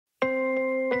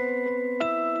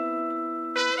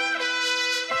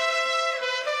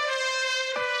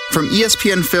From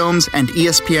ESPN Films and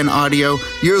ESPN Audio,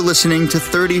 you're listening to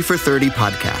 30 for 30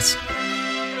 Podcasts.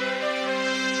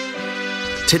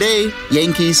 Today,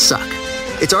 Yankees suck.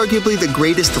 It's arguably the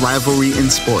greatest rivalry in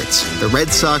sports, the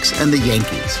Red Sox and the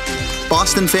Yankees.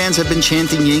 Boston fans have been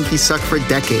chanting Yankees suck for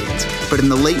decades, but in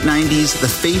the late 90s, the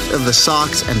fate of the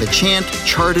Sox and the chant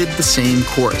charted the same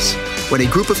course, when a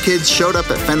group of kids showed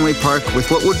up at Fenway Park with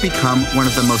what would become one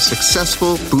of the most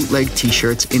successful bootleg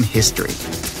t-shirts in history.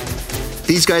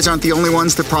 These guys aren't the only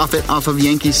ones to profit off of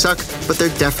Yankees suck, but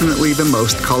they're definitely the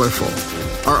most colorful.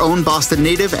 Our own Boston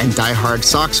native and diehard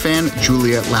Sox fan,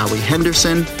 Julia Lowy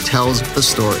Henderson, tells the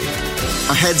story.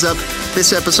 A heads up,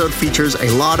 this episode features a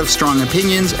lot of strong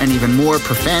opinions and even more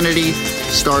profanity,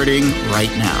 starting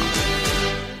right now.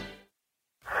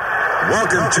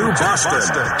 Welcome to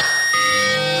Boston.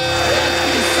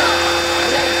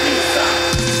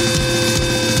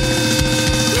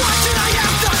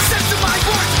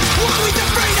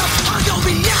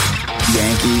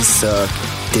 Yankees suck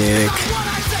dick.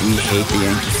 We hate the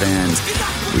Yankee fans.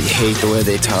 We hate the way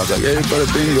they talk. Like, hey, bada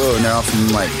bingo. And they're all from,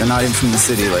 they're not even from the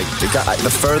city. The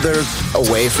further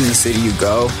away from the city you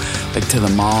go, to the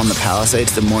mall and the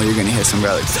Palisades, the more you're going to hear some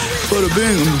guy bada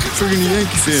bing, I'm a freaking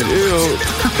Yankee fan.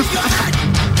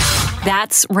 Ew.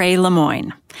 That's Ray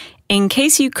Lemoyne. In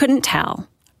case you couldn't tell,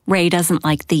 Ray doesn't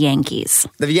like the Yankees.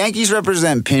 The Yankees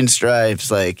represent pinstripes,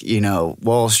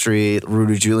 Wall Street,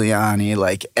 Rudy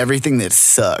Giuliani, everything that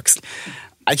sucks.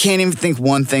 I can't even think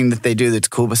one thing that they do that's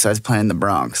cool besides playing the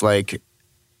Bronx.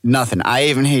 Nothing. I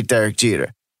even hate Derek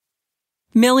Jeter.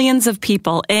 Millions of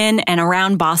people in and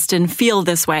around Boston feel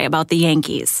this way about the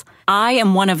Yankees. I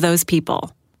am one of those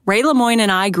people. Ray Lemoyne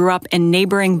and I grew up in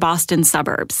neighboring Boston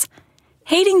suburbs.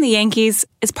 Hating the Yankees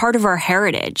is part of our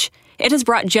heritage. It has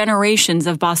brought generations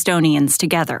of Bostonians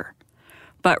together.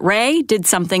 But Ray did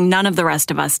something none of the rest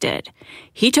of us did.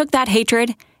 He took that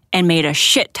hatred and made a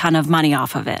shit ton of money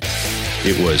off of it.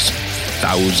 It was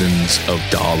thousands of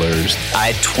dollars. I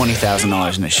had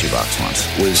 $20,000 in a shoebox once.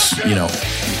 It was,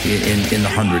 in the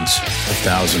hundreds of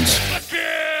thousands.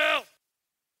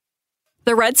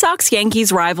 The Red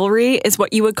Sox-Yankees rivalry is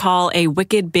what you would call a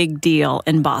wicked big deal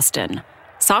in Boston.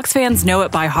 Sox fans know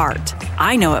it by heart.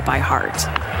 I know it by heart.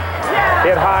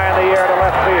 Hit high in the air to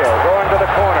left field. Going to the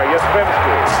corner,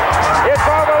 Yastrzemski. It's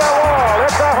over the wall.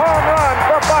 It's a home run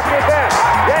for Bucky Dent.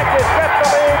 Yankees get the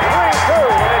lead 3-2,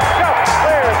 and it just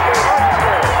clears the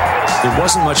run. There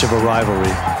wasn't much of a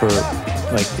rivalry for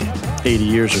 80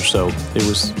 years or so. It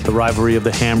was the rivalry of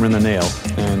the hammer and the nail,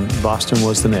 and Boston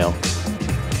was the nail.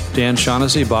 Dan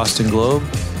Shaughnessy, Boston Globe,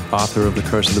 author of The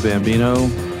Curse of the Bambino,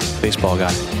 baseball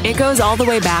guy. It goes all the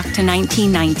way back to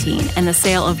 1919 and the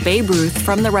sale of Babe Ruth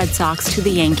from the Red Sox to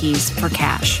the Yankees for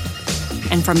cash.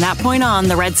 And from that point on,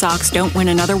 the Red Sox don't win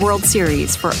another World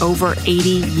Series for over 80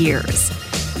 years.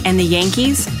 And the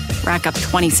Yankees rack up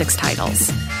 26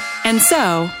 titles. And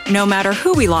so, no matter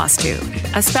who we lost to,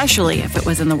 especially if it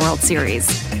was in the World Series,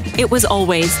 it was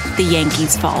always the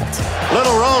Yankees' fault.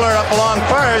 Little roller up along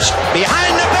first,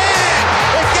 behind the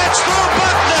bag! It gets through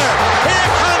Buckner! Here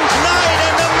comes Knight,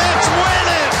 and the Mets win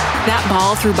it! That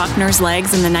ball through Buckner's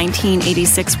legs in the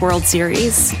 1986 World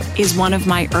Series is one of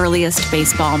my earliest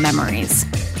baseball memories.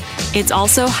 It's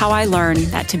also how I learned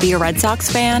that to be a Red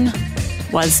Sox fan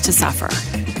was to suffer.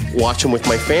 Watching with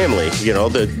my family,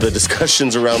 the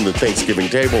discussions around the Thanksgiving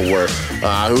table were,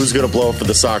 who's going to blow up for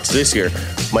the Sox this year?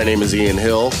 My name is Ian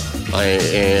Hill. I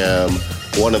am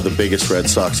one of the biggest Red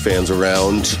Sox fans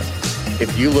around.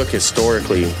 If you look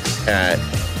historically at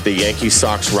the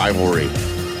Yankee-Sox rivalry,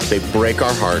 they break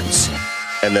our hearts,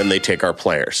 and then they take our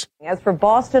players. As for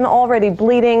Boston already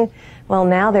bleeding, well,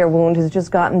 now their wound has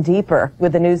just gotten deeper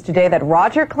with the news today that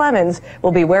Roger Clemens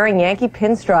will be wearing Yankee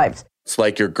pinstripes. It's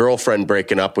like your girlfriend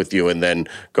breaking up with you and then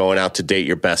going out to date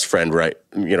your best friend right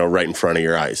in front of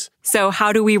your eyes. So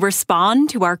how do we respond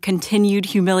to our continued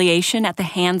humiliation at the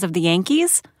hands of the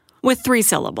Yankees? With 3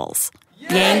 syllables.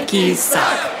 Yankees suck.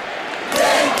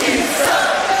 Yankees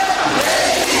suck.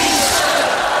 Yankees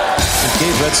suck. It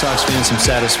gave Red Sox fans some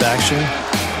satisfaction,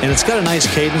 and it's got a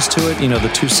nice cadence to it. The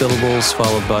 2 syllables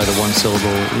followed by the 1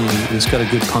 syllable. It's got a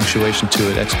good punctuation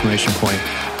to it, exclamation point.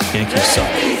 Yankees suck.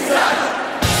 Yankees suck.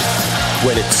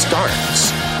 When it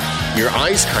starts, your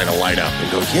eyes kind of light up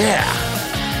and go, yeah,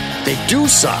 they do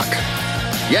suck.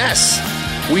 Yes,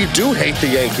 we do hate the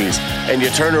Yankees. and you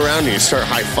turn around and you start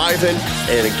high-fiving,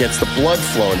 and it gets the blood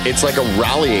flowing. It's like a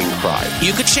rallying cry.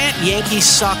 You could chant Yankees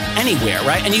suck anywhere,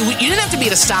 right? And you didn't have to be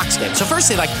at a Sox game. So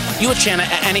firstly, like, you would chant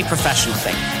at any professional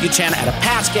thing. You chant at a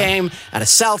Pats game, at a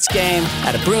Celts game,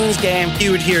 at a Bruins game.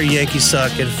 You would hear Yankees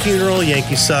suck at a funeral,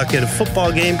 Yankees suck at a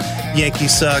football game,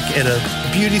 Yankees suck at a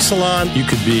beauty salon. You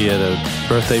could be at a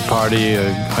birthday party,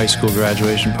 a high school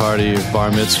graduation party, a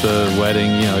bar mitzvah,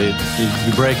 wedding,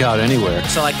 you break out anywhere.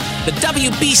 So like the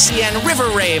WBCN River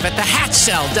Rave at the Hatch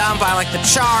Cell down by like the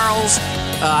Charles,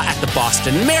 at the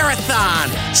Boston Marathon,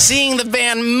 seeing the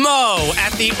band Mo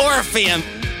at the Orpheum.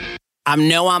 I'm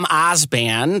Noam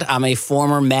Osband. I'm a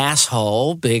former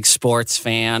masshole, big sports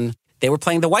fan. They were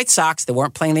playing the White Sox. They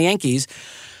weren't playing the Yankees.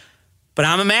 But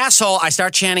I'm a masshole. I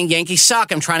start chanting Yankees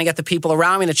suck. I'm trying to get the people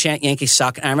around me to chant Yankees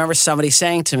suck. And I remember somebody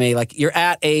saying to me, like, you're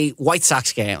at a White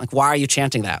Sox game. Like, why are you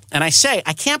chanting that? And I say,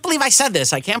 I can't believe I said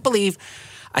this. I can't believe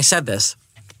I said this.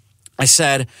 I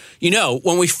said,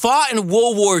 when we fought in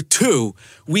World War II,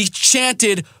 we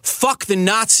chanted, fuck the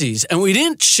Nazis, and we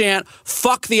didn't chant,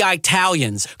 fuck the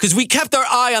Italians, because we kept our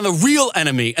eye on the real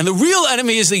enemy, and the real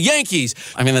enemy is the Yankees.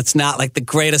 I mean, that's not like the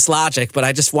greatest logic, but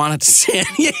I just wanted to chant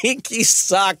Yankees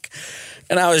suck,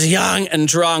 and I was young and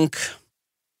drunk.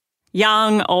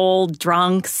 Young, old,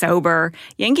 drunk, sober,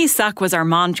 Yankees suck was our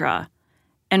mantra,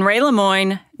 and Ray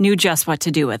Lemoyne knew just what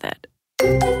to do with it.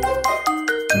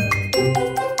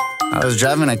 I was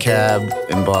driving a cab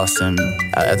in Boston.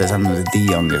 At the time, I was the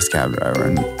youngest cab driver,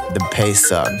 and the pay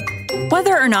sucked.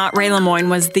 Whether or not Ray Lemoyne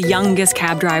was the youngest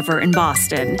cab driver in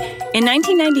Boston, in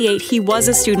 1998, he was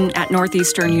a student at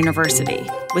Northeastern University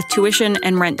with tuition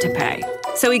and rent to pay.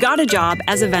 So he got a job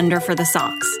as a vendor for the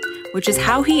Sox, which is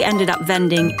how he ended up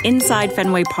vending inside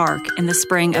Fenway Park in the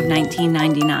spring of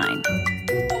 1999.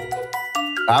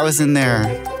 I was in there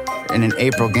in an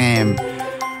April game.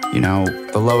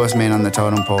 The lowest man on the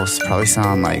totem pole probably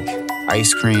selling like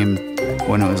ice cream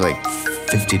when it was like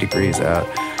 50 degrees out.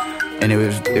 And it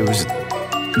was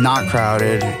not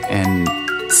crowded, and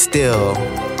still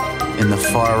in the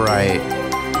far right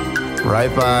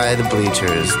by the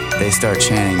bleachers, they start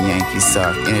chanting Yankees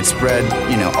suck. And it spread,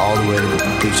 all the way to the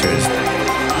bleachers.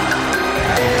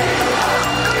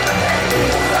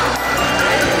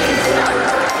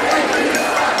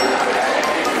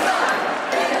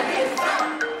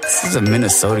 This is a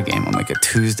Minnesota game on like a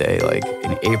Tuesday, like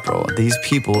in April. These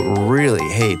people really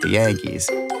hate the Yankees.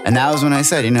 And that was when I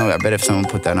said, I bet if someone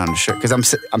put that on a shirt, because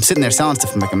I'm sitting there selling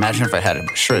stuff. I'm like, imagine if I had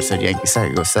a shirt that said Yankees suck, I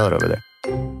could go sell it over there.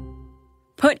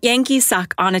 Put Yankees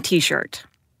suck on a t-shirt.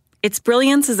 Its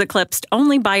brilliance is eclipsed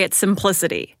only by its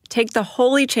simplicity. Take the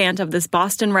holy chant of this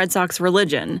Boston Red Sox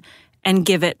religion and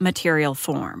give it material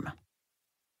form.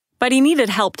 But he needed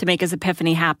help to make his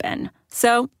epiphany happen.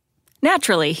 So,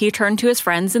 naturally, he turned to his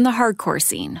friends in the hardcore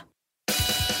scene.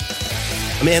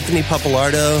 I'm Anthony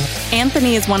Pappalardo.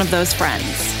 Anthony is one of those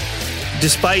friends.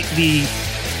 Despite the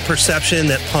perception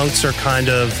that punks are kind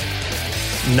of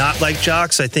not like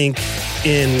jocks, I think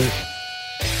in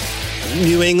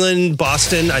New England,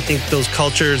 Boston, I think those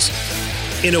cultures,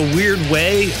 in a weird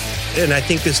way, and I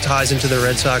think this ties into the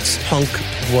Red Sox, punk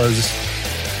was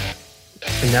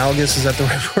analogous, is that the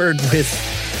right word, with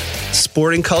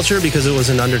sporting culture because it was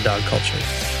an underdog culture.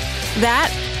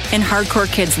 That and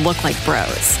hardcore kids look like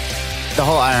bros. The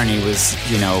whole irony was,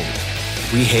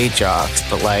 we hate jocks,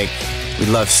 but like we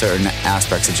love certain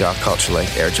aspects of jock culture,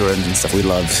 like Air Jordans and stuff. We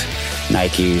loved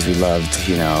Nikes, we loved,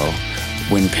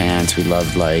 wind pants, we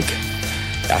loved like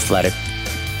athletic,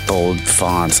 bold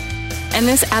fonts. And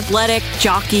this athletic,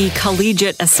 jockey,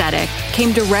 collegiate aesthetic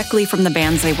came directly from the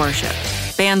bands they worshiped.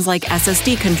 Bands like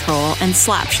SSD Control and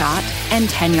Slapshot and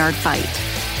 10 Yard Fight.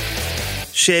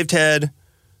 Shaved head,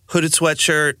 hooded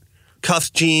sweatshirt,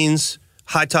 cuffed jeans,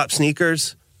 high-top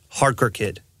sneakers, hardcore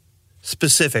kid.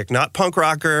 Specific, not punk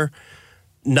rocker,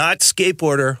 not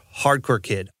skateboarder, hardcore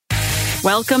kid.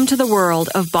 Welcome to the world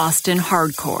of Boston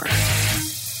hardcore,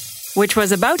 which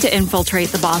was about to infiltrate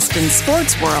the Boston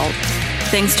sports world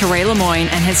thanks to Ray Lemoyne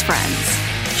and his friends.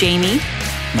 Jamie.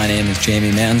 My name is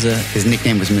Jamie Manza. His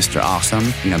nickname was Mr. Awesome,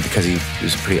 because he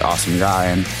was a pretty awesome guy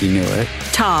and he knew it.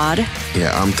 Todd.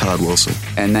 Yeah, I'm Todd Wilson.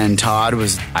 And then Todd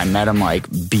I met him like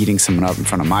beating someone up in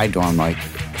front of my dorm like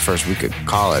the first week of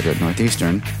college at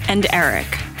Northeastern. And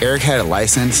Eric. Eric had a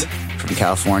license from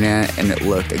California and it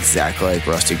looked exactly like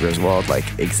Rusty Griswold, like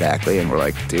exactly. And we're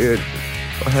like, dude,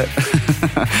 what?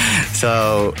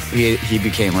 So he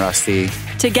became Rusty.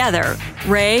 Together,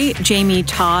 Ray, Jamie,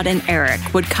 Todd, and Eric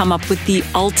would come up with the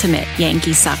ultimate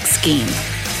Yankee Suck scheme.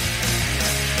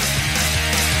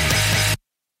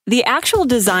 The actual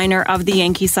designer of the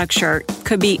Yankee Suck shirt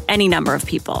could be any number of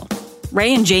people.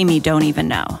 Ray and Jamie don't even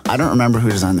know. I don't remember who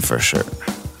designed the first shirt.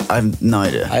 I have no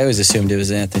idea. I always assumed it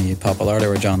was Anthony Papalardo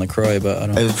or John LaCroix, but I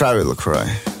don't know. It was probably LaCroix.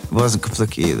 It wasn't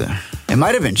Kaplicki either. It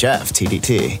might have been Jeff,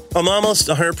 TDT. I'm almost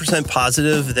 100%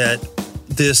 positive that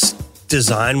this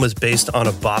design was based on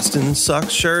a Boston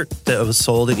Sox shirt that was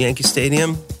sold at Yankee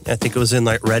Stadium. I think it was in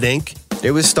like red ink.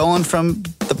 It was stolen from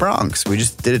the Bronx. We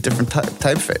just did a different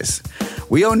typeface.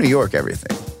 We owe New York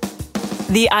everything.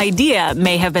 The idea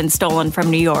may have been stolen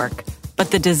from New York,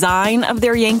 but the design of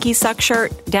their Yankee Suck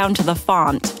shirt, down to the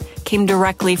font, came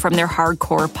directly from their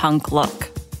hardcore punk look.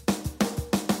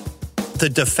 The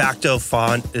de facto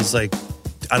font is like,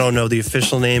 I don't know the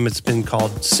official name. It's been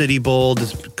called City Bold.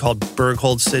 It's called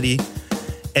Berghold City.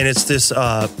 And it's this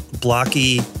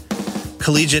blocky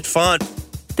collegiate font.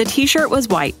 The t-shirt was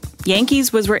white.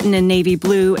 Yankees was written in navy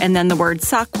blue, and then the word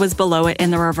suck was below it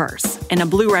in the reverse, in a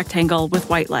blue rectangle with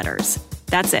white letters.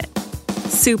 That's it.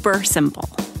 Super simple.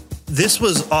 This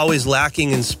was always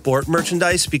lacking in sport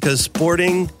merchandise because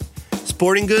sporting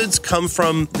goods come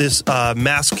from this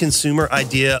mass consumer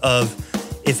idea of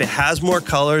if it has more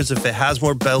colors, if it has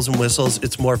more bells and whistles,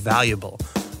 it's more valuable.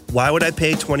 Why would I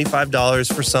pay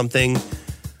 $25 for something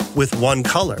with one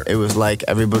color? It was like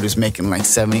everybody's making like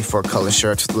 74 color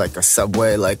shirts with like a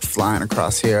Subway like flying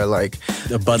across here, like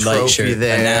a Bud Light shirt,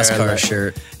 there, a NASCAR like,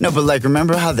 shirt. No, but like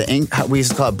remember how the ink, we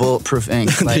used to call it bulletproof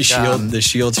ink. Like, the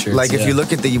shield shirts. Like if you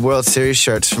look at the World Series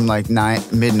shirts from like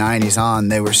mid-90s on,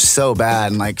 they were so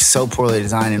bad and like so poorly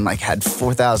designed and like had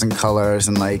 4,000 colors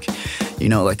and like, you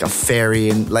know, like a fairy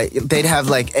and like they'd have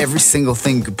like every single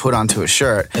thing you could put onto a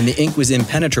shirt. And the ink was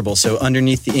impenetrable, so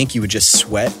underneath the ink you would just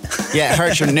sweat. Yeah, it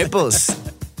hurts your nipples.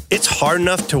 It's hard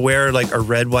enough to wear like a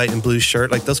red, white, and blue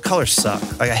shirt. Like those colors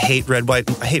suck. Like I hate red, white.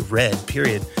 I hate red,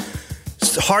 period.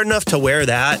 It's hard enough to wear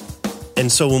that.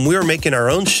 And so when we were making our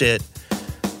own shit,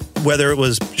 whether it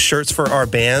was shirts for our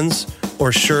bands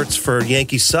or shirts for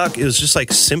Yankee Suck, it was just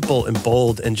like simple and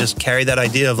bold and just carry that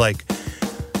idea of like,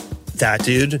 that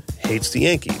dude hates the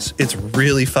Yankees. It's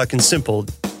really fucking simple.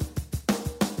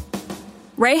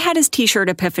 Ray had his t-shirt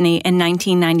epiphany in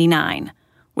 1999,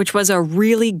 which was a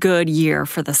really good year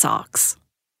for the Sox.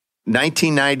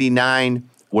 1999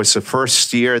 was the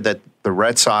first year that the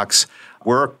Red Sox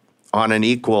were on an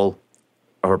equal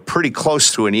or pretty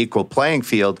close to an equal playing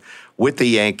field with the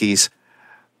Yankees.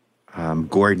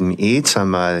 Gordon Eats.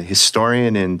 I'm a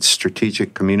historian and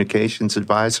strategic communications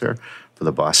advisor for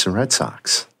the Boston Red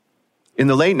Sox. In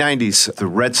the late 90s, the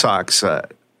Red Sox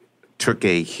took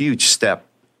a huge step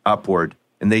upward,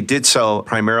 and they did so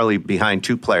primarily behind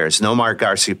two players, Nomar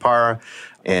Garciaparra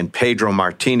and Pedro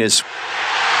Martinez.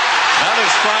 Another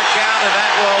strikeout, and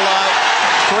that will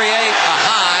create a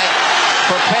high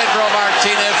for Pedro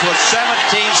Martinez with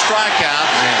 17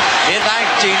 strikeouts in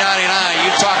 1999.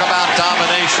 You talk about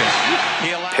domination.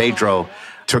 Pedro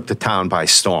took the town by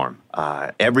storm.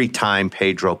 Every time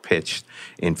Pedro pitched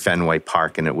in Fenway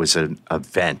Park, and it was an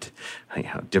event. You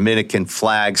know, Dominican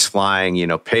flags flying, you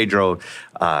know, Pedro,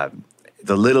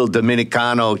 the little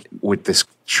Dominicano with this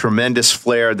tremendous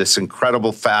flair, this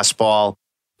incredible fastball.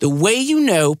 The way you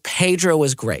know Pedro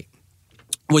was great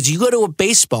was you go to a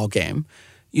baseball game,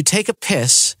 you take a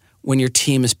piss when your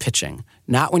team is pitching,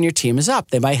 not when your team is up.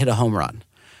 They might hit a home run.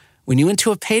 When you went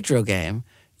to a Pedro game,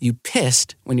 you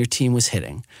pissed when your team was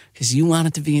hitting because you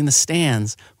wanted to be in the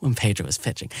stands when Pedro was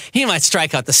pitching. He might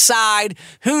strike out the side.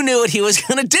 Who knew what he was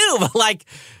going to do? But, like,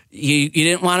 you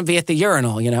didn't want to be at the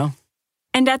urinal, you know?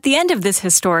 And at the end of this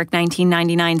historic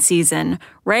 1999 season,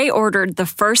 Ray ordered the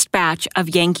first batch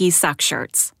of Yankee Suck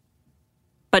shirts.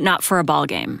 But not for a ball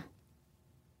game.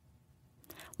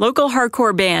 Local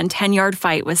hardcore band 10 Yard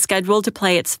Fight was scheduled to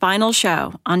play its final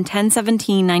show on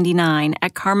 10/17/99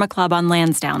 at Karma Club on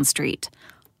Lansdowne Street,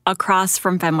 across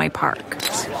from Fenway Park.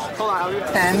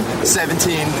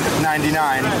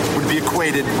 10/17/99 would be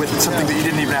equated with something that you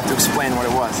didn't even have to explain what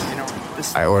it was. You know,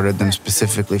 I ordered them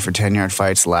specifically for 10 Yard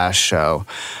Fight's last show.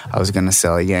 I was going to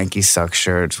sell a Yankee Suck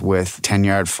shirt with 10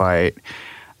 Yard Fight,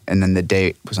 and then the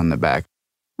date was on the back.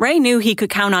 Ray knew he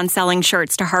could count on selling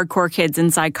shirts to hardcore kids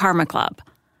inside Karma Club.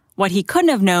 What he couldn't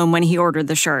have known when he ordered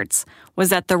the shirts was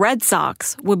that the Red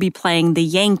Sox would be playing the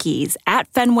Yankees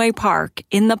at Fenway Park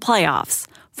in the playoffs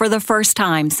for the first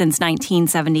time since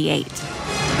 1978.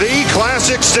 The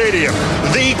classic stadium,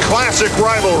 the classic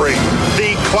rivalry,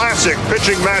 the classic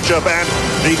pitching matchup, and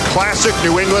the classic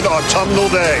New England autumnal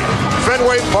day.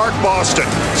 Fenway Park, Boston,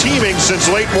 teeming since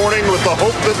late morning with the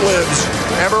hope that lives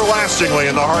everlastingly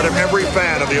in the heart of every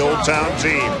fan of the Old Town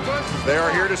team. They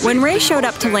are here to see. When Ray showed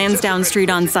up to Lansdowne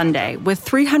Street on Sunday with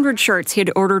 300 shirts he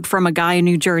had ordered from a guy in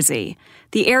New Jersey,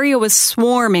 the area was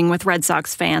swarming with Red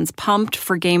Sox fans pumped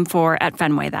for Game 4 at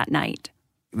Fenway that night.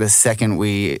 The second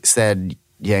we said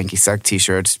Yankee Suck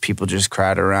t-shirts, people just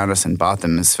crowded around us and bought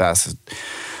them as fast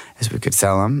as we could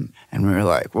sell them. And we were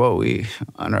like, whoa, we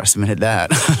underestimated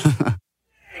that.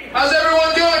 How's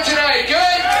everyone doing tonight?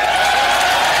 Good?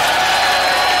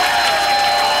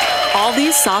 All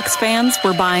these Sox fans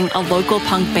were buying a local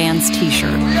punk band's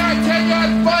t-shirt. We got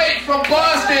 10-yard fight from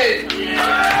Boston.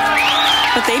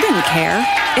 But they didn't care.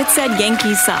 It said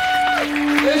Yankees Suck.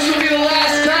 This will be the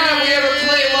last time we ever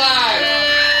play live.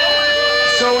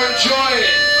 So enjoy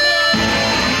it.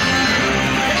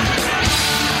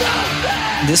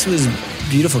 This was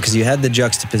beautiful because you had the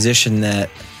juxtaposition that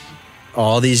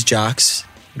all these jocks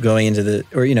going into the,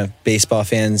 or, you know, baseball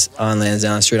fans on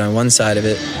Lansdowne Street on one side of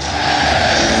it,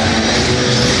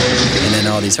 and then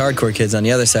all these hardcore kids on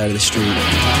the other side of the street.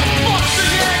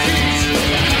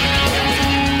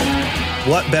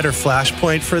 What better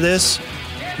flashpoint for this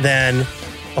than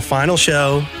a final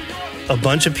show, a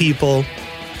bunch of people,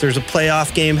 there's a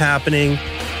playoff game happening,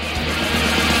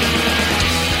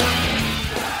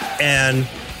 and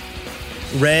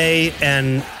Ray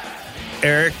and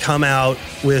Eric come out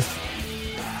with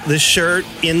this shirt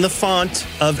in the font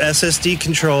of SSD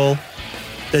Control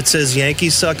that says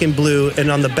Yankees Suck in blue,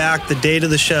 and on the back, the date of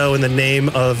the show and the name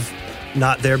of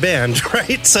not their band,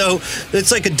 right? So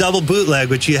it's like a double bootleg,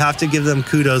 which you have to give them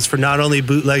kudos for not only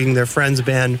bootlegging their friend's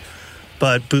band,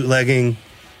 but bootlegging,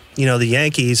 you know, the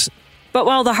Yankees. But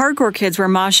while the hardcore kids were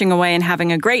moshing away and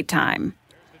having a great time,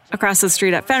 across the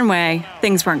street at Fenway,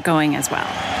 things weren't going as well.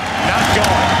 Not going,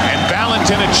 and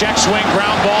Valentin a check swing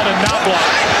ground ball to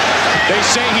Knobloch. They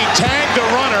say he tagged the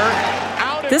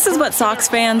runner. This is what Sox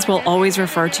fans will always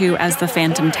refer to as the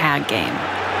phantom tag game.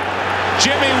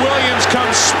 Jimmy Williams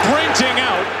comes sprinting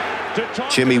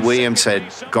out. Jimmy Williams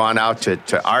had gone out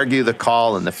to argue the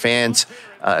call, and the fans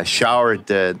showered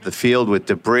the field with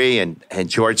debris. And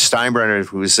George Steinbrenner,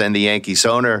 who was then the Yankees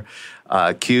owner,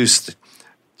 accused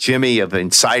Jimmy of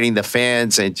inciting the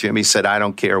fans. And Jimmy said, I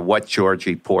don't care what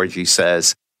Georgie Porgy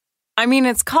says. I mean,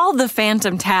 it's called the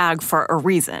phantom tag for a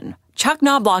reason. Chuck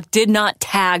Knobloch did not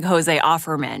tag Jose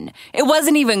Offerman. It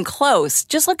wasn't even close.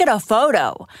 Just look at a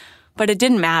photo. But it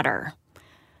didn't matter.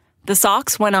 The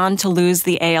Sox went on to lose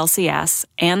the ALCS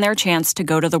and their chance to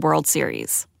go to the World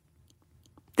Series.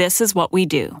 This is what we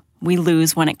do. We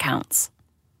lose when it counts.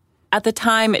 At the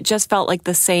time, it just felt like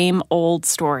the same old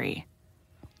story.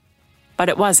 But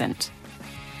it wasn't.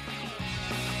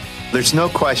 There's no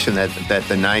question that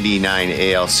the 99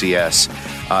 ALCS,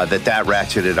 that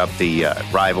ratcheted up the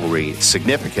rivalry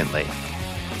significantly.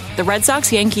 The Red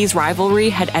Sox-Yankees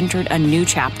rivalry had entered a new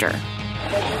chapter.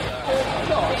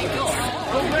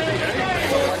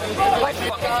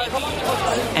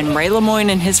 And Ray Lemoyne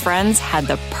and his friends had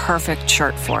the perfect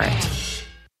shirt for it.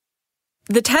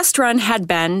 The test run had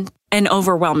been an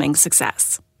overwhelming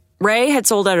success. Ray had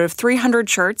sold out of 300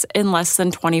 shirts in less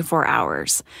than 24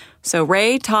 hours. So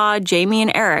Ray, Todd, Jamie,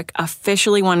 and Eric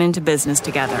officially went into business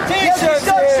together.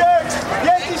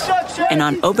 And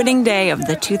on opening day of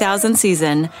the 2000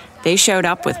 season, they showed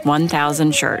up with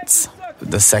 1,000 shirts.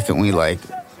 The second we,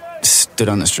 stood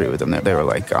on the street with them, they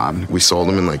were, gone. We sold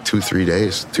them in, 2-3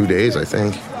 days. 2 days, I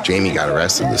think. Jamie got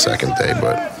arrested the second day,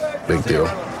 but big deal.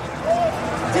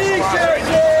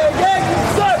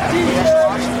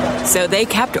 So they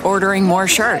kept ordering more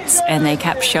shirts, and they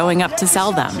kept showing up to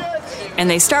sell them. And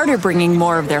they started bringing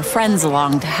more of their friends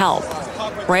along to help.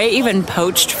 Ray even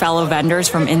poached fellow vendors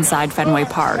from inside Fenway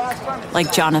Park,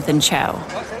 like Jonathan Cho.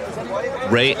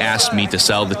 Ray asked me to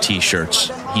sell the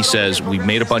T-shirts. He says, we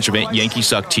made a bunch of Yankee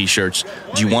Suck T-shirts.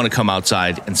 Do you want to come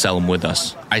outside and sell them with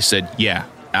us? I said, yeah,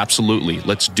 absolutely.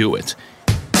 Let's do it.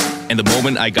 And the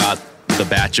moment I got the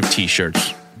batch of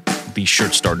T-shirts, these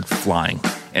shirts started flying.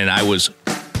 And I was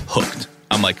hooked.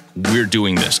 I'm like, we're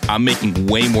doing this. I'm making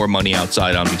way more money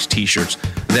outside on these T-shirts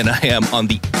than I am on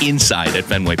the inside at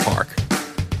Fenway Park.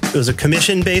 It was a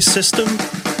commission-based system.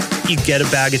 You get a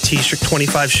bag of T-shirt,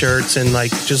 25 shirts, and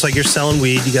just like you're selling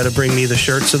weed, you got to bring me the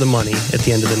shirts or the money at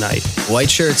the end of the night. White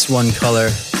shirts, one color,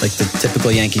 the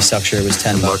typical Yankee Suck shirt was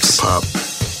 $10 a pop.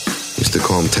 Used to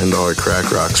call them $10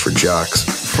 crack rocks for jocks.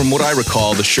 From what I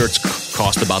recall, the shirts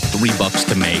cost about $3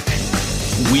 to make.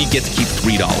 We get to keep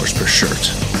 $3 per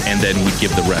shirt, and then we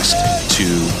give the rest to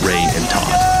Ray and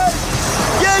Todd.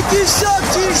 Yankee Suck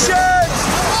T-shirts!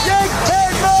 Yank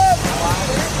 10 more!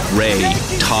 Ray,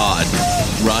 Todd,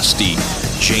 Rusty,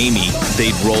 Jamie,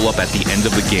 they'd roll up at the end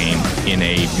of the game in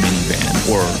a minivan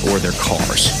or their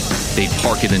cars. They'd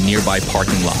park in a nearby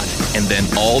parking lot, and then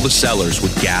all the sellers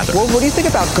would gather. Well, what do you think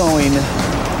about going,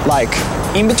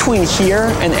 in between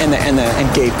here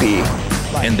and Gate B?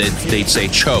 And then they'd say,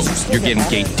 Cho, you're getting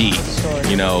gate D.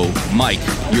 You know, Mike,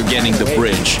 you're getting the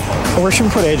bridge. Where should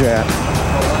we put AJ at?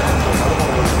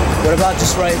 What about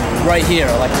just right here,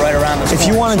 like right around the If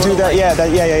you want to do that,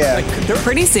 yeah.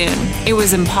 Pretty soon, it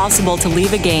was impossible to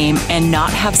leave a game and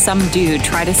not have some dude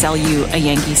try to sell you a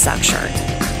Yankee Suck shirt.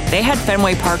 They had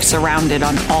Fenway Park surrounded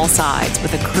on all sides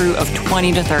with a crew of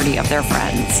 20 to 30 of their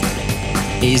friends.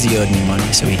 AZ owed me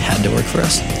money, so he had to work for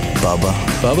us.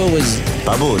 Bubba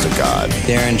was a god.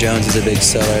 Darren Jones is a big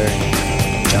seller.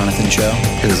 Jonathan Cho.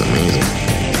 It was amazing.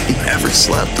 He never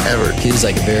slept, ever. He was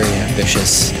like a very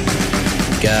ambitious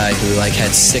guy who like had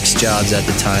 6 jobs at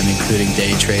the time, including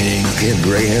day trading. He had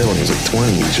gray hair when he was like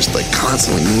 20. He was just like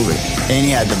constantly moving. And he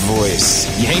had the voice.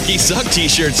 Yankee Suck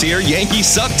t-shirts here, Yankee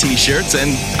Suck t-shirts,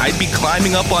 and I'd be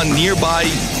climbing up on nearby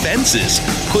fences,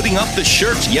 putting up the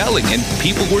shirts, yelling, and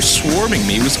people were swarming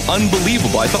me. It was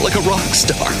unbelievable. I felt like a rock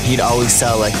star. He'd always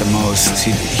sell like the most.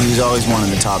 He was always one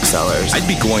of the top sellers. I'd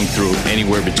be going through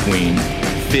anywhere between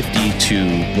 50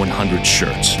 to 100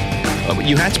 shirts. But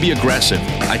you had to be aggressive.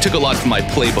 I took a lot from my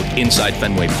playbook inside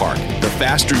Fenway Park. The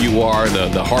faster you are,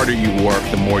 the harder you work,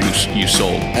 the more you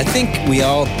sold. I think we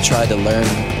all tried to learn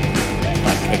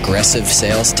like aggressive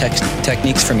sales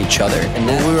techniques from each other, and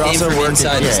that we were came also from working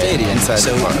inside the stadium.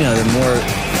 So the more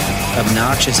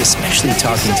obnoxious, especially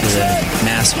talking to the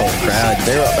mass whole crowd.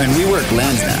 And we work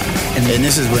Lens now, and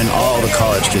this is when all the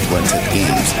college kids went to the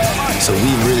games. So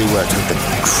we really worked with the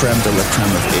creme de la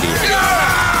creme of idiots.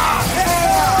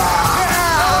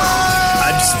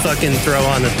 Just fucking throw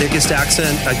on the thickest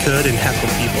accent I could and heckle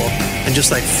people and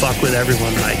just like fuck with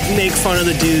everyone, like make fun of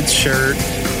the dude's shirt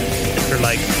or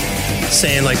like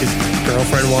saying like his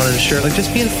girlfriend wanted a shirt, like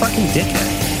just being a fucking dickhead.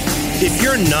 If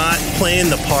you're not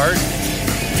playing the part,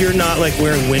 if you're not like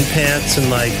wearing wind pants and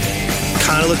like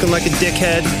kind of looking like a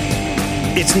dickhead,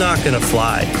 it's not gonna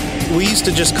fly. We used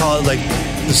to just call it like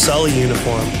the Sully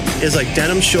uniform. It's like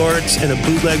denim shorts and a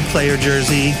bootleg player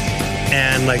jersey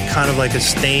and like kind of like a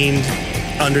stained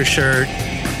undershirt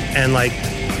and like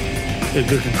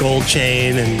a gold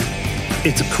chain, and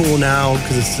it's cool now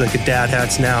because it's like a dad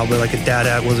hat's now, but like a dad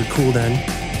hat wasn't cool then.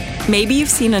 Maybe you've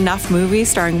seen enough movies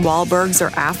starring Wahlbergs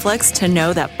or Afflecks to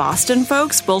know that Boston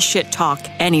folks will shit talk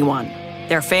anyone,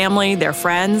 their family, their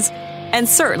friends, and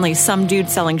certainly some dude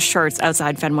selling shirts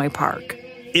outside Fenway Park.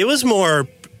 It was more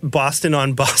Boston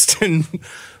on Boston,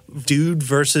 dude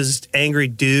versus angry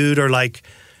dude, or like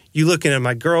you looking at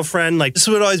my girlfriend, like this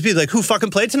would always be like, who fucking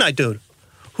played tonight, dude?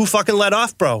 Who fucking let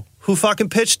off, bro? Who fucking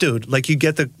pitched, dude? Like you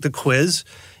get the quiz,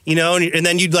 you know, and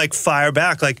then you'd like fire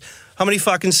back, like how many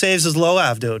fucking saves does Lowe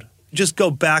have, dude? Just go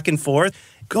back and forth.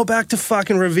 Go back to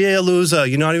fucking Riviera Loza.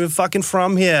 You're not even fucking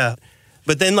from here.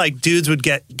 But then like dudes would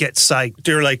get psyched.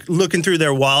 They're like looking through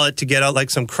their wallet to get out like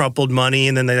some crumpled money,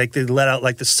 and then they let out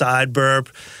like the side burp,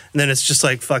 and then it's just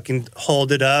like fucking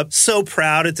hold it up. So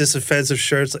proud at this offensive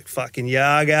shirt. It's like fucking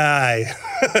yeah, guy.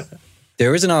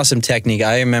 There was an awesome technique.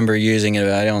 I remember using it.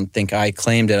 I don't think I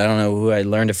claimed it. I don't know who I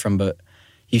learned it from, but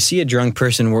you see a drunk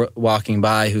person walking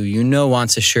by who you know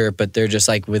wants a shirt, but they're just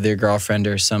like with their girlfriend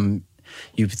or some.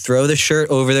 You throw the shirt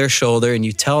over their shoulder and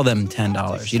you tell them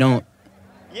 $10. You don't.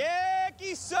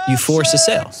 You force a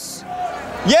sale.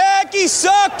 Yankee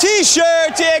Suck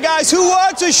t-shirts here, guys. Who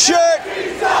wants a shirt?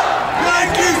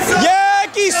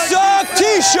 Yankee Suck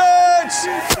t-shirts.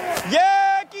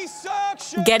 Yankee Suck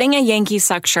shirts. Getting a Yankee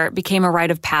Suck shirt became a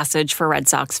rite of passage for Red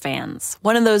Sox fans.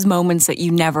 One of those moments that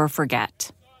you never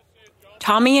forget.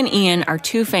 Tommy and Ian are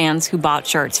two fans who bought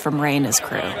shirts from Ray and his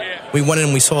crew. We went in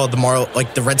and we saw the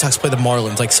Red Sox play the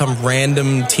Marlins, like some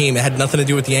random team. It had nothing to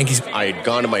do with the Yankees. I had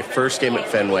gone to my first game at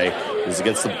Fenway. It was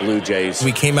against the Blue Jays.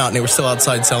 We came out and they were still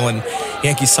outside selling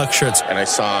Yankee Suck shirts. And I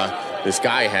saw this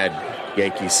guy had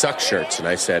Yankee Suck shirts, and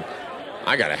I said,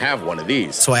 I got to have one of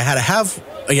these. So I had to have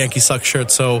a Yankee Suck shirt,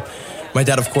 so my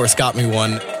dad, of course, got me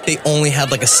one. They only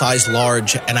had like a size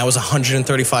large, and I was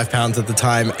 135 pounds at the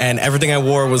time, and everything I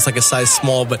wore was like a size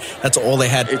small, but that's all they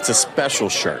had. It's a special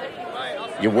shirt.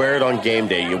 You wear it on game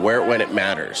day. You wear it when it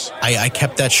matters. I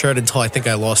kept that shirt until I think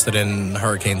I lost it in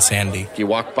Hurricane Sandy. You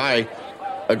walk by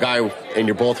a guy and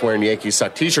you're both wearing Yankee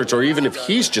Suck t-shirts, or even if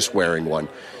he's just wearing one,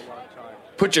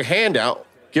 put your hand out,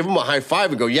 give him a high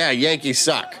five and go, yeah, Yankees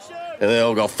suck. And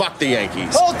they'll go, fuck the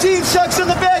Yankees. Whole team sucks on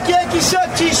the back, Yankee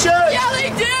Suck t-shirt. Yeah, they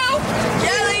do.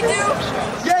 Yeah, they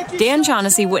do. Yankee Dan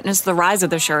Shaughnessy witnessed the rise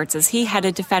of the shirts as he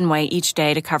headed to Fenway each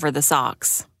day to cover the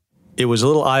Sox. It was a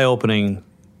little eye-opening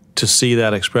to see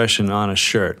that expression on a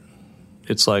shirt.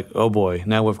 It's like, oh boy,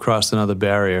 now we've crossed another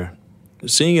barrier.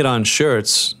 Seeing it on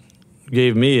shirts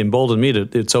emboldened me to,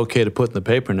 it's okay to put in the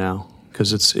paper now,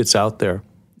 because it's out there.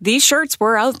 These shirts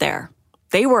were out there.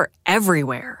 They were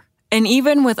everywhere. And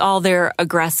even with all their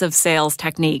aggressive sales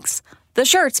techniques, the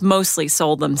shirts mostly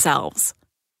sold themselves.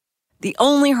 The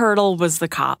only hurdle was the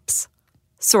cops.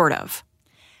 Sort of.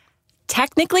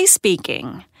 Technically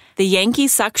speaking, the Yankee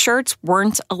Suck shirts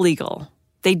weren't illegal.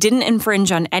 They didn't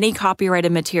infringe on any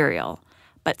copyrighted material.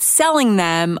 But selling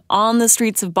them on the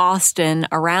streets of Boston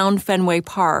around Fenway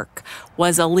Park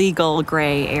was a legal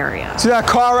gray area. See that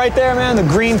car right there, man? The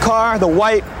green car, the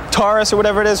white Taurus or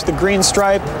whatever it is, the green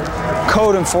stripe?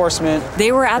 Code enforcement.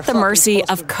 They were at the mercy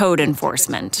of code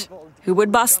enforcement, who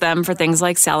would bust them for things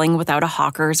like selling without a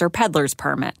hawker's or peddler's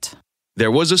permit.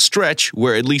 There was a stretch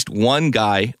where at least one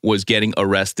guy was getting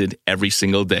arrested every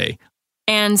single day.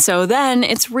 And so then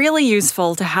it's really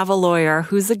useful to have a lawyer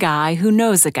who's a guy who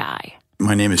knows a guy.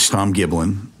 My name is Tom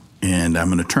Giblin, and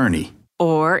I'm an attorney.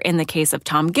 Or, in the case of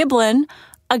Tom Giblin,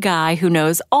 a guy who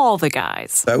knows all the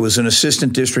guys. I was an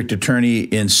assistant district attorney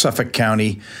in Suffolk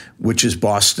County, which is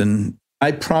Boston.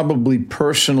 I probably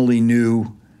personally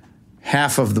knew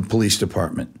half of the police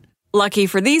department. Lucky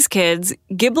for these kids,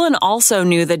 Giblin also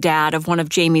knew the dad of one of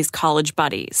Jamie's college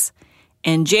buddies.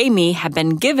 And Jamie had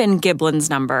been given Giblin's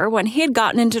number when he had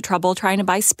gotten into trouble trying to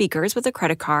buy speakers with a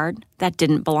credit card that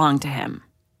didn't belong to him.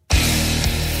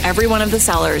 Every one of the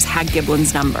sellers had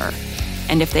Giblin's number,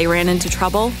 and if they ran into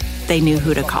trouble, they knew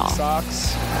who to call.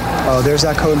 Oh, there's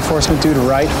that code enforcement dude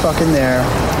right fucking there.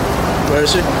 Where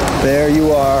is he? There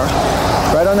you are.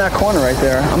 Right on that corner right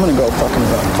there. I'm gonna go fucking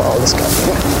follow this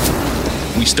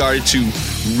guy. We started to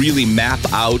really map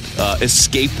out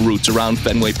escape routes around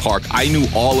Fenway Park. I knew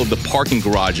all of the parking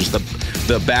garages,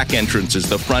 the back entrances,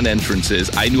 the front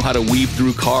entrances. I knew how to weave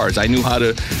through cars. I knew how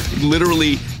to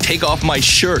literally take off my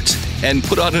shirt and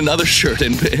put on another shirt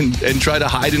and try to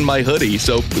hide in my hoodie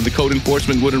so the code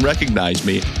enforcement wouldn't recognize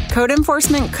me. Code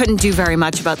enforcement couldn't do very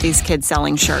much about these kids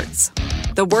selling shirts.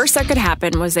 The worst that could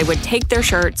happen was they would take their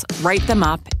shirts, write them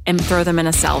up, and throw them in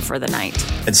a cell for the night.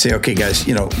 I'd say, okay, guys,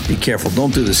 be careful.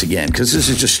 Don't do this again, because this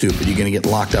is just stupid. You're going to get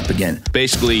locked up again.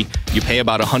 Basically, you pay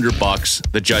about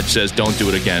 $100. The judge says, don't do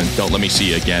it again. Don't let me see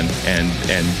you again.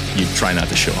 And you try not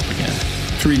to show up again.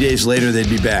 3 days later, they'd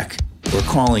be back. Or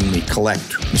calling me, collect.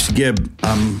 Mr. Gibb,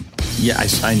 yeah,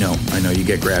 I know. You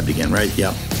get grabbed again, right?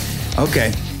 Yeah.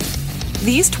 Okay.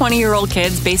 These 20-year-old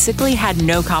kids basically had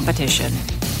no competition,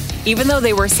 even though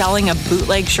they were selling a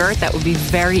bootleg shirt that would be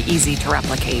very easy to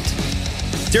replicate.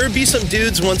 There would be some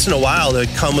dudes once in a while that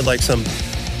would come with like some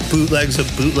bootlegs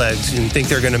of bootlegs and think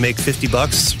they're going to make $50,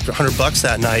 $100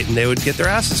 that night, and they would get their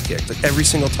asses kicked like every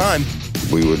single time.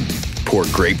 We would pour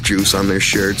grape juice on their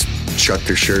shirts, chuck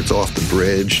their shirts off the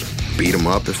bridge, beat them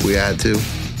up if we had to.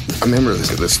 I remember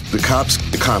the cops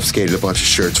confiscated a bunch of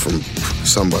shirts from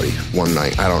somebody one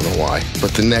night. I don't know why.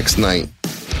 But the next night,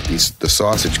 the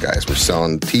sausage guys were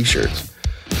selling T-shirts,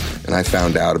 and I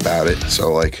found out about it.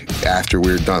 So, after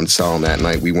we were done selling that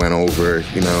night, we went over,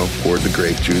 poured the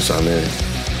grape juice on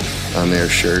their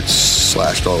shirts,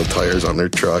 slashed all the tires on their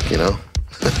truck,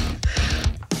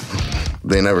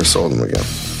 They never sold them again.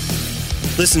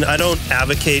 Listen, I don't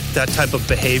advocate that type of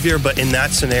behavior, but in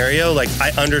that scenario,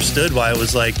 I understood why it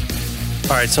was all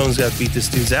right, someone's got to beat this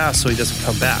dude's ass so he doesn't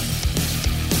come back.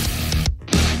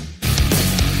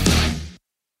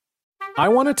 I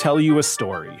want to tell you a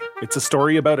story. It's a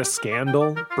story about a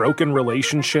scandal, broken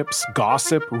relationships,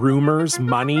 gossip, rumors,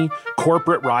 money,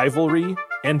 corporate rivalry,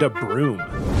 and a broom.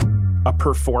 A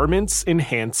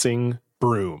performance-enhancing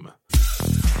broom.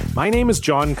 My name is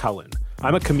John Cullen.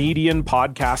 I'm a comedian,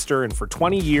 podcaster, and for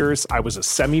 20 years, I was a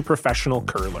semi-professional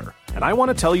curler. And I want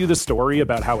to tell you the story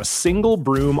about how a single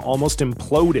broom almost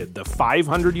imploded the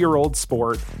 500-year-old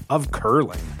sport of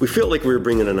curling. We felt like we were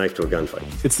bringing a knife to a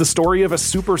gunfight. It's the story of a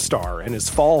superstar and his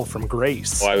fall from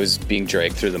grace. I was being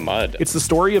dragged through the mud. It's the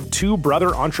story of two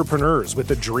brother entrepreneurs with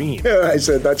a dream. I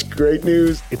said, that's great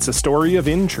news. It's a story of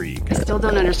intrigue. I still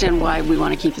don't understand why we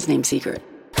want to keep his name secret.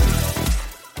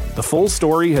 The full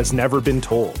story has never been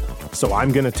told, so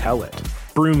I'm going to tell it.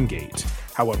 Broomgate,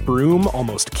 how a broom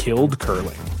almost killed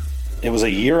curling. It was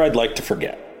a year I'd like to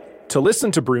forget. To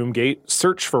listen to Broomgate,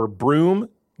 search for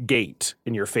Broomgate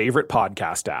in your favorite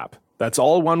podcast app. That's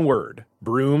all one word,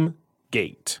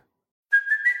 Broomgate.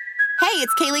 Hey,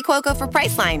 it's Kaylee Cuoco for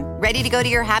Priceline. Ready to go to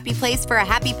your happy place for a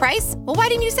happy price? Well, why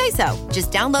didn't you say so?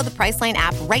 Just download the Priceline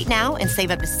app right now and save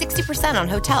up to 60% on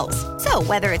hotels. So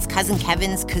whether it's Cousin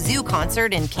Kevin's Kazoo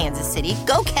Concert in Kansas City,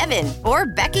 go Kevin, or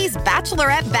Becky's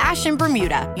Bachelorette Bash in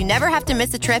Bermuda, you never have to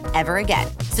miss a trip ever again.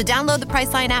 So download the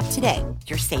Priceline app today.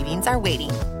 Your savings are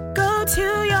waiting. Go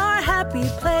to your happy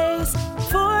place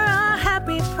for a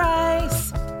happy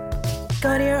price.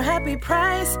 Go to your happy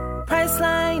price,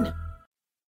 Priceline.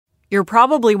 You're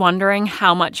probably wondering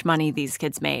how much money these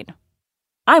kids made.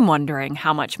 I'm wondering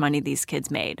how much money these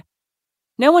kids made.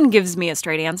 No one gives me a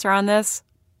straight answer on this,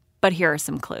 but here are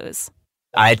some clues.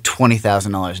 I had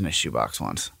 $20,000 in a shoebox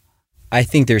once. I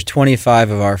think there's 25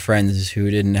 of our friends who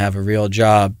didn't have a real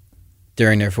job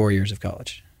during their 4 years of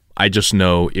college. I just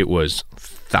know it was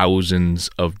thousands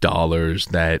of dollars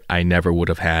that I never would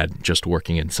have had just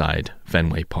working inside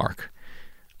Fenway Park.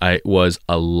 It was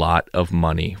a lot of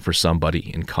money for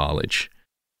somebody in college.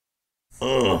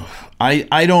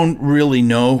 I don't really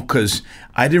know because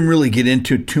I didn't really get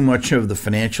into too much of the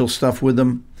financial stuff with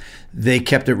them. They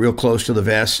kept it real close to the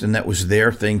vest, and that was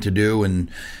their thing to do.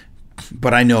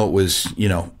 But I know it was,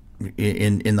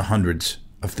 in the hundreds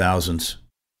of thousands.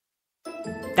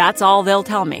 That's all they'll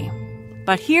tell me.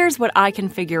 But here's what I can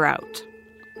figure out.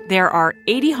 There are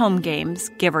 80 home games,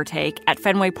 give or take, at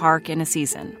Fenway Park in a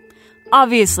season.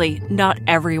 Obviously, not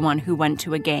everyone who went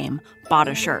to a game bought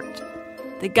a shirt.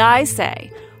 The guys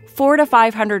say 400 to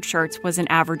 500 shirts was an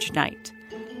average night.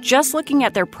 Just looking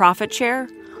at their profit share,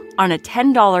 on a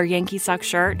 $10 Yankee Suck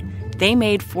shirt, they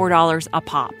made $4 a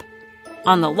pop.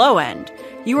 On the low end,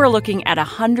 you are looking at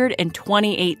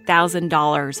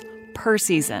 $128,000 per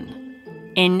season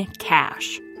in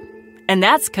cash. And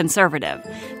that's conservative.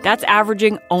 That's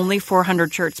averaging only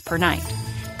 400 shirts per night.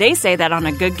 They say that on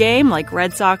a good game, like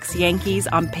Red Sox Yankees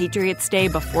on Patriots Day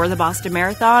before the Boston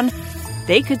Marathon,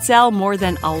 they could sell more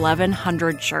than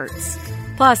 1,100 shirts.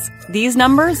 Plus, these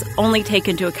numbers only take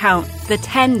into account the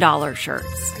 $10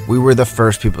 shirts. We were the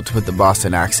first people to put the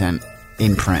Boston accent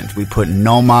in print. We put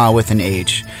Noma with an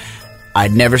H.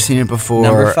 I'd never seen it before.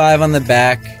 Number 5 on the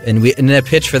back, and the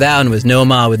pitch for that one was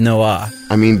Noma with no ah.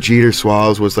 I mean, Jeter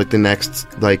Swallows was like the next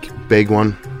big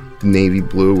one. Navy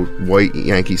blue, white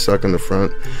Yankee Suck on the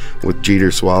front with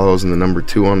Jeter Swallows and the number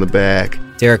 2 on the back.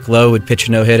 Derek Lowe would pitch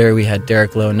a no-hitter. We had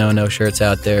Derek Lowe no shirts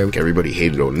out there. Everybody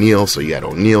hated O'Neill, so you had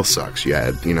O'Neill Sucks. You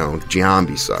had,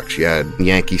 Giambi Sucks. You had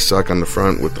Yankee Suck on the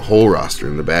front with the whole roster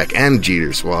in the back and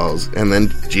Jeter Swallows. And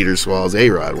then Jeter Swallows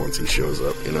A-Rod once he shows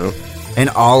up, And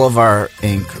all of our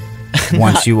ink,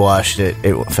 once you washed it,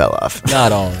 it fell off.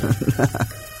 Not all of it.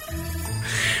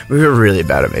 We were really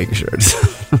bad at making shirts.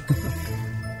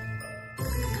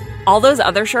 All those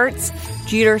other shirts,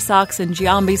 Jeter Sucks and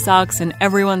Giambi Sucks and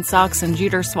Everyone Sucks and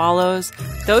Jeter Swallows,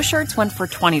 those shirts went for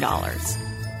 $20.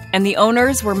 And the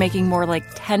owners were making more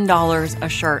like $10 a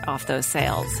shirt off those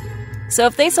sales. So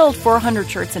if they sold 400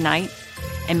 shirts a night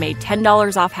and made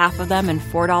 $10 off half of them and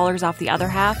 $4 off the other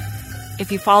half,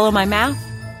 if you follow my math,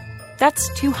 that's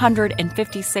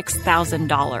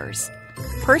 $256,000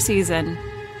 per season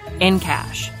in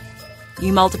cash.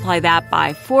 You multiply that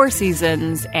by 4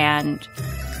 seasons and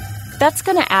that's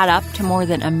going to add up to more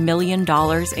than $1 million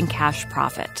in cash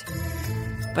profit.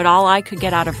 But all I could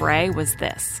get out of Ray was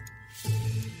this.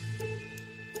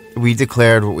 We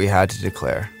declared what we had to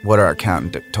declare, what our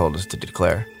accountant told us to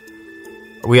declare.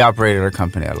 We operated our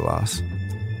company at a loss.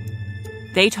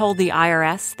 They told the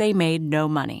IRS they made no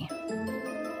money.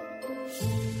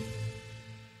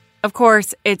 Of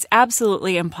course, it's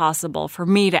absolutely impossible for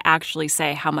me to actually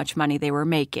say how much money they were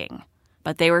making,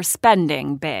 but they were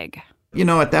spending big.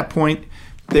 At that point,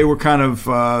 they were kind of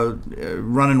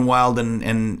running wild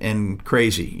and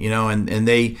crazy, and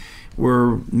they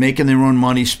were making their own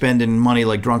money, spending money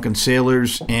like drunken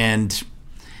sailors. And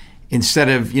instead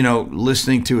of,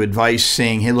 listening to advice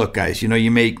saying, hey, look, guys,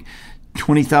 you make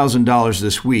 $20,000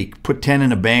 this week, put 10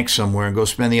 in a bank somewhere and go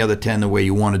spend the other 10 the way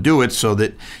you want to do it so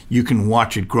that you can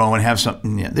watch it grow and have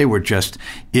something. They were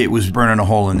it was burning a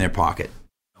hole in their pocket.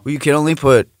 Well, you can only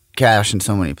put cash in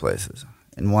so many places.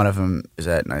 And one of them is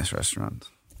at nice restaurants.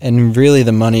 And really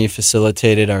the money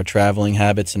facilitated our traveling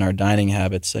habits and our dining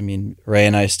habits. I mean, Ray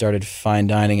and I started fine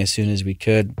dining as soon as we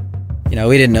could. We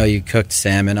didn't know you cooked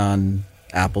salmon on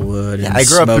Applewood. And I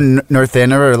grew up in North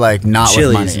Andover, not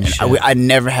with money. I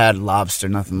never had lobster,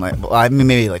 nothing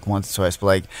maybe once or twice,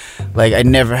 but I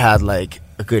never had a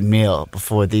good meal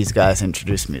before these guys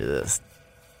introduced me to this.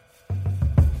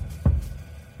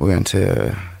 We went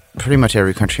to pretty much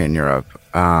every country in Europe.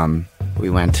 We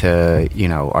went to,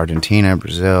 Argentina,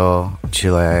 Brazil,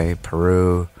 Chile,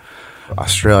 Peru,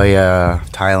 Australia,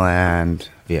 Thailand,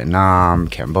 Vietnam,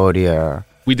 Cambodia.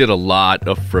 We did a lot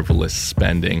of frivolous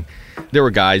spending. There were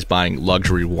guys buying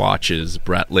luxury watches,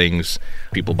 Breitlings,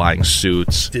 people buying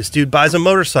suits. This dude buys a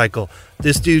motorcycle.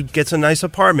 This dude gets a nice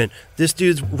apartment. This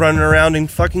dude's running around in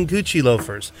fucking Gucci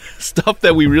loafers. Stuff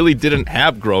that we really didn't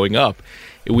have growing up.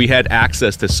 We had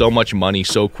access to so much money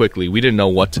so quickly, we didn't know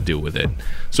what to do with it.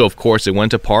 So, of course, it went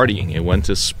to partying. It went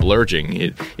to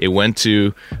splurging. It went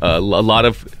to a lot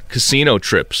of casino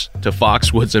trips to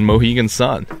Foxwoods and Mohegan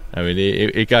Sun. I mean,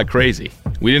 it got crazy.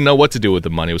 We didn't know what to do with the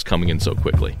money. It was coming in so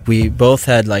quickly. We both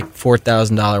had like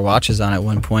 $4,000 watches on at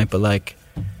one point, but like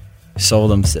sold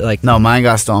them. Like, no, mine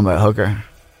got stolen by a hooker.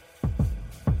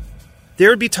 There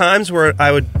would be times where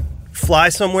I would fly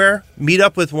somewhere, meet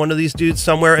up with one of these dudes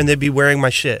somewhere, and they'd be wearing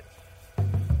my shit.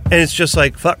 And it's just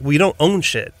like, fuck, we don't own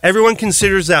shit. Everyone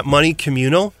considers that money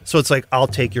communal. So it's like, I'll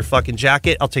take your fucking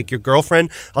jacket. I'll take your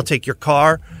girlfriend. I'll take your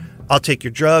car. I'll take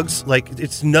your drugs. Like,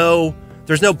 there's no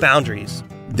boundaries.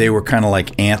 They were kind of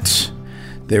like ants.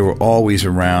 They were always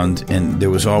around, and there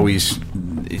was always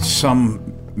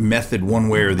some method one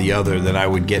way or the other that I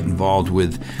would get involved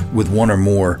with one or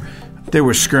more. There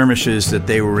were skirmishes that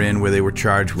they were in where they were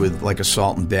charged with like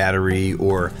assault and battery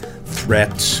or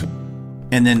threats.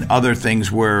 And then other things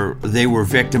where they were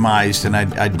victimized, and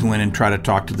I'd go in and try to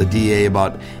talk to the DA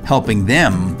about helping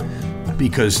them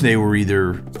because they were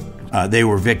either they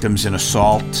were victims in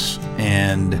assaults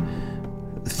and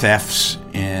thefts,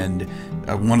 and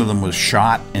one of them was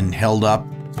shot and held up.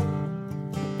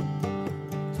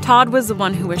 Todd was the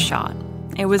one who was shot.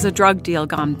 It was a drug deal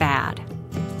gone bad.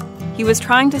 He was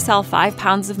trying to sell 5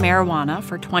 pounds of marijuana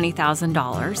for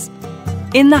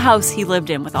 $20,000 in the house he lived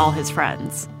in with all his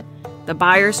friends. The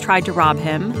buyers tried to rob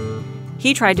him.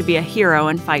 He tried to be a hero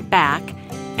and fight back,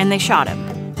 and they shot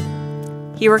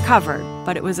him. He recovered,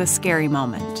 but it was a scary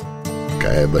moment.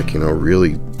 I had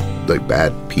really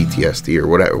bad PTSD or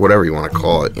whatever you want to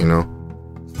call it,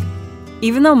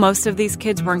 Even though most of these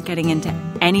kids weren't getting into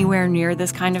anywhere near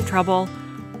this kind of trouble,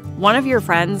 one of your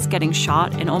friends getting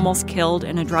shot and almost killed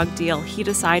in a drug deal he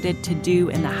decided to do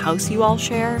in the house you all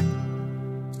share,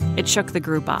 it shook the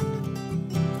group up.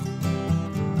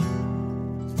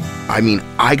 I mean,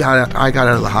 I got out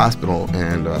of the hospital,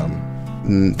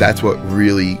 and that's what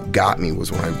really got me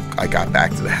was when I got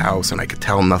back to the house and I could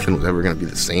tell nothing was ever going to be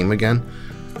the same again.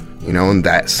 And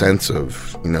that sense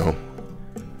of,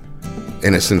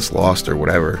 innocence lost or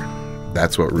whatever,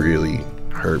 that's what really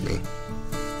hurt me.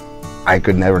 I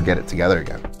could never get it together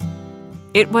again.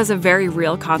 It was a very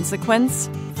real consequence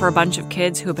for a bunch of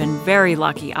kids who have been very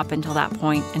lucky up until that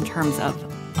point in terms of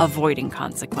avoiding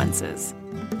consequences.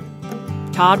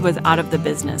 Todd was out of the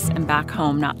business and back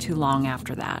home not too long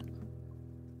after that.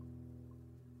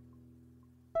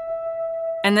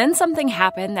 And then something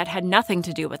happened that had nothing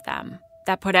to do with them,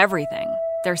 that put everything,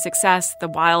 their success, the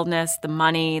wildness, the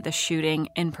money, the shooting,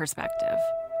 in perspective.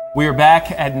 We're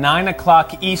back at 9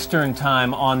 o'clock Eastern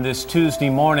time on this Tuesday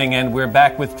morning, and we're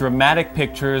back with dramatic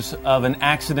pictures of an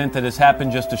accident that has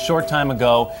happened just a short time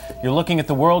ago. You're looking at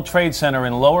the World Trade Center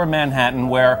in Lower Manhattan,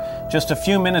 where just a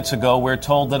few minutes ago we're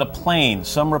told that a plane,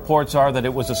 some reports are that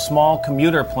it was a small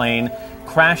commuter plane,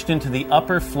 crashed into the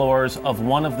upper floors of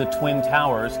one of the Twin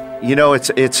Towers.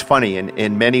 It's funny.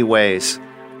 In many ways,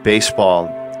 baseball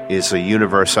is a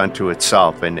universe unto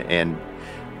itself, and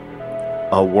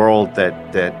a world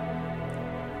that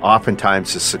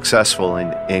oftentimes is successful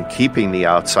in keeping the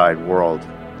outside world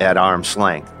at arm's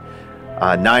length.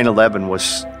 9/11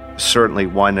 was certainly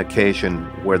one occasion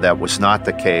where that was not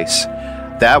the case.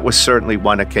 That was certainly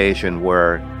one occasion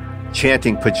where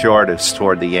chanting pejoratives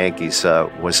toward the Yankees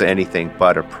was anything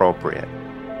but appropriate.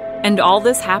 And all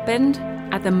this happened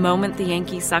at the moment the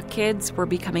Yankee Suck Kids were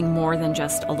becoming more than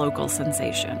just a local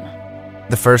sensation.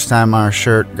 The first time our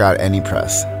shirt got any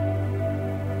press.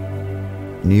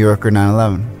 New Yorker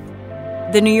 9/11.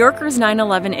 The New Yorker's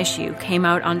 9/11 issue came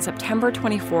out on September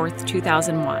 24th,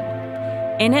 2001.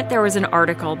 In it, there was an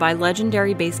article by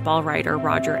legendary baseball writer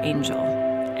Roger Angell,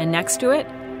 and next to it,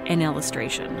 an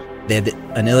illustration. They had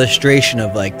an illustration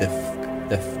of like the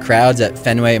crowds at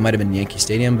Fenway. It might have been Yankee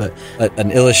Stadium, but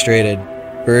an illustrated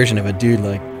version of a dude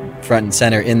like front and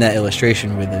center in that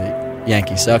illustration with a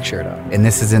Yankee Suck shirt on. And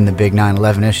this is in the big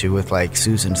 9/11 issue with like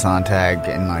Susan Sontag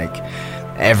and like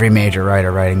every major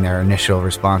writer writing their initial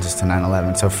responses to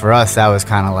 9/11. So for us, that was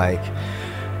kind of like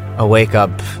a wake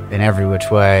up in every which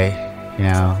way.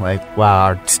 Like, wow,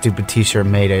 our stupid t-shirt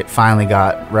made it, finally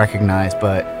got recognized,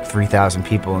 but 3,000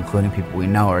 people, including people we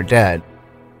know, are dead.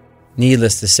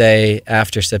 Needless to say,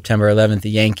 after September 11th, the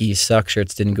Yankees Suck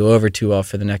shirts didn't go over too well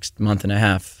for the next month and a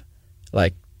half.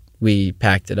 Like, we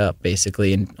packed it up,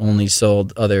 basically, and only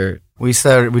sold other... We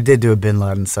did do a Bin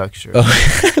Laden Suck shirt.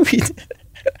 Oh, we did.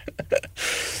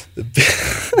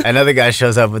 Another guy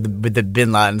shows up with the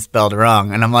Bin Laden spelled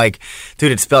wrong, and I'm like,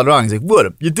 dude, it's spelled wrong. He's like,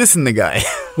 what? You're dissing the guy.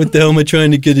 What the hell am I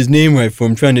trying to get his name right for?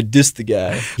 I'm trying to diss the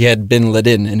guy. He had Bin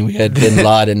Laden, and we had Bin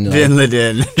Laden. Bin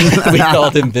Laden. We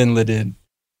called him Bin Laden.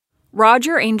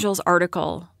 Roger Angell's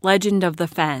article, Legend of the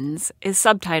Fens, is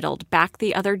subtitled Back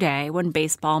the Other Day When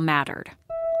Baseball Mattered.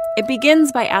 It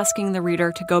begins by asking the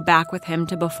reader to go back with him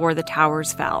to before the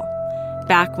towers fell,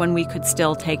 back when we could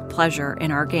still take pleasure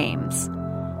in our games.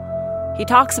 He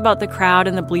talks about the crowd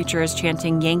in the bleachers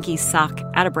chanting "Yankees suck"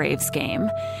 at a Braves game,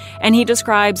 and he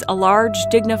describes a large,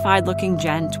 dignified-looking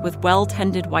gent with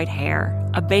well-tended white hair,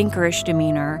 a bankerish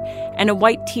demeanor, and a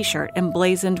white T-shirt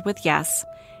emblazoned with "Yes,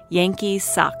 Yankees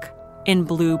suck" in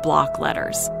blue block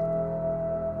letters.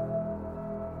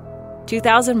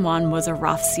 2001 was a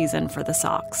rough season for the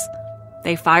Sox.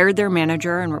 They fired their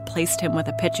manager and replaced him with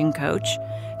a pitching coach.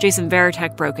 Jason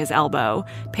Varitek broke his elbow,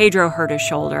 Pedro hurt his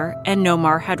shoulder, and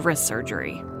Nomar had wrist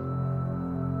surgery.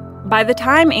 By the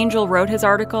time Angel wrote his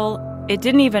article, it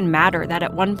didn't even matter that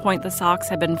at one point the Sox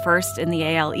had been first in the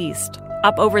AL East,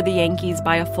 up over the Yankees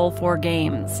by a full 4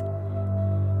 games.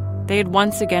 They had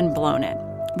once again blown it,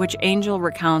 which Angel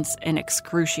recounts in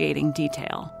excruciating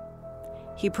detail.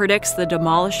 He predicts the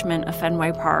demolishment of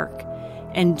Fenway Park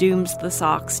and dooms the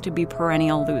Sox to be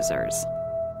perennial losers.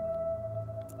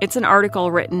 It's an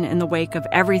article written in the wake of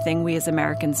everything we as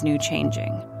Americans knew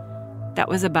changing. That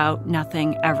was about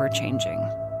nothing ever changing.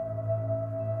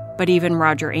 But even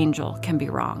Roger Angel can be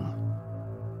wrong.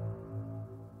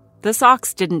 The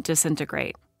Sox didn't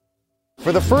disintegrate.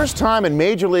 For the first time in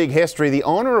Major League history, the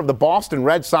owner of the Boston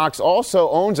Red Sox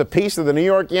also owns a piece of the New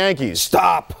York Yankees.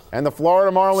 Stop! And the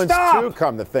Florida Marlins, too,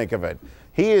 come to think of it.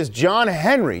 He is John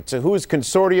Henry, to whose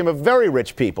consortium of very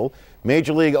rich people,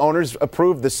 Major League owners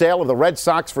approved the sale of the Red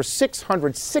Sox for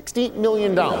 $660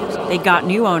 million. They got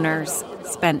new owners,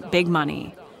 spent big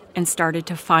money, and started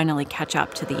to finally catch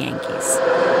up to the Yankees.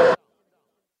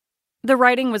 The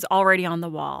writing was already on the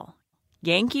wall.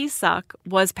 Yankees Suck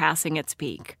was passing its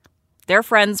peak. Their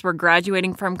friends were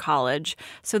graduating from college,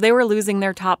 so they were losing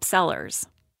their top sellers.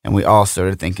 And we all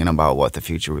started thinking about what the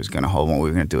future was going to hold, what we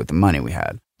were going to do with the money we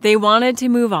had. They wanted to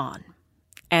move on.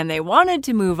 And they wanted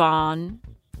to move on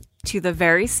to the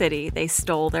very city they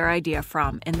stole their idea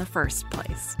from in the first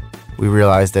place. We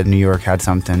realized that New York had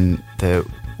something that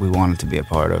we wanted to be a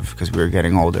part of because we were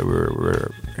getting older. We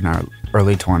were in our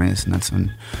early 20s, and that's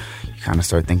when you kind of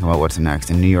start thinking about what's next.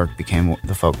 And New York became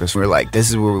the focus. We were like, this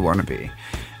is where we want to be.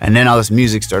 And then all this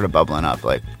music started bubbling up,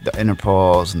 like the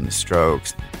Interpols and the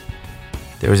Strokes.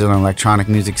 There was an electronic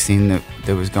music scene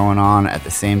that was going on at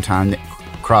the same time that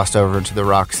crossed over into the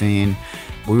rock scene.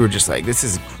 We were just like, this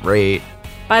is great.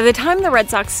 By the time the Red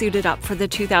Sox suited up for the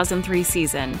 2003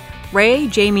 season, Ray,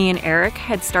 Jamie, and Eric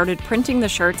had started printing the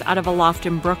shirts out of a loft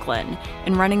in Brooklyn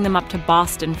and running them up to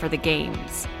Boston for the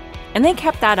games. And they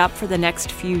kept that up for the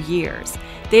next few years.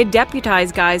 They had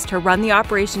deputized guys to run the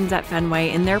operations at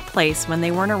Fenway in their place when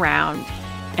they weren't around,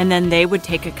 and then they would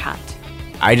take a cut.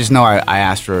 I just know I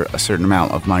asked for a certain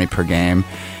amount of money per game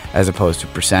as opposed to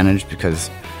percentage, because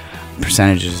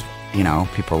percentages,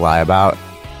 people lie about.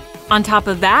 On top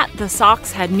of that, the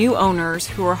Sox had new owners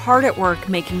who were hard at work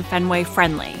making Fenway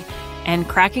friendly and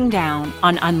cracking down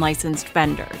on unlicensed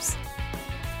vendors.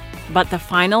 But the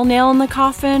final nail in the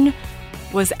coffin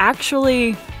was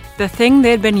actually the thing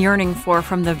they'd been yearning for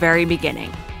from the very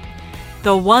beginning.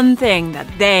 The one thing that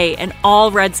they and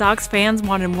all Red Sox fans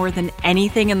wanted more than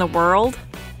anything in the world,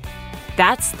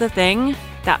 that's the thing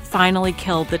that finally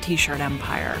killed the T-shirt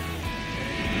empire.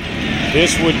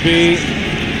 This would be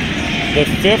the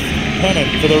 5th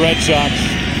pennant for the Red Sox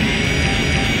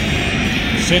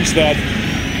since that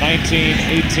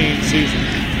 1918 season.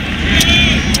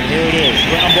 And here it is,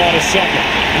 ground ball to second.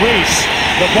 Reese,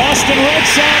 the Boston Red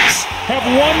Sox have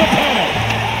won the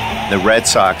pennant. The Red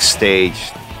Sox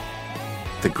staged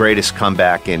the greatest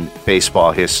comeback in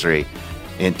baseball history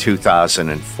in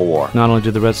 2004. Not only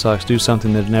did the Red Sox do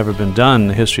something that had never been done in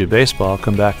the history of baseball,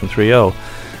 come back from 3-0,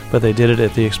 but they did it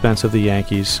at the expense of the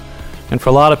Yankees. And for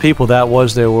a lot of people, that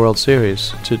was their World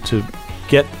Series. To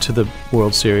get to the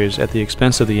World Series at the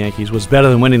expense of the Yankees was better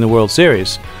than winning the World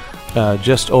Series.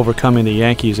 Just overcoming the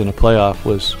Yankees in a playoff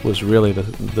was really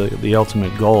the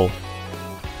ultimate goal.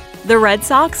 The Red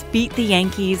Sox beat the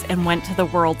Yankees and went to the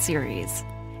World Series.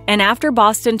 And after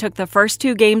Boston took the first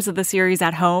 2 games of the series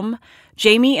at home,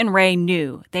 Jamie and Ray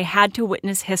knew they had to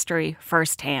witness history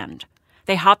firsthand.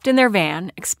 They hopped in their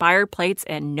van, expired plates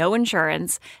and no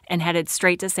insurance, and headed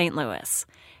straight to St. Louis.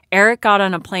 Eric got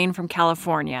on a plane from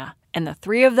California, and the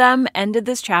 3 of them ended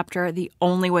this chapter the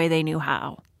only way they knew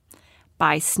how,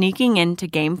 by sneaking into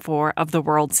Game 4 of the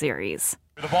World Series.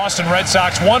 The Boston Red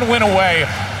Sox 1 win away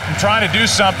from trying to do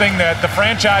something that the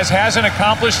franchise hasn't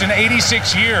accomplished in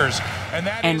 86 years.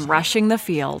 And rushing the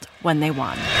field when they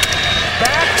won.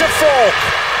 Back to Folk.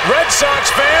 Red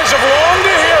Sox fans have longed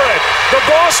to hear it. The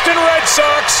Boston Red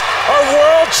Sox are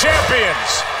world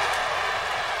champions.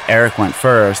 Eric went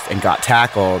first and got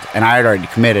tackled, and I had already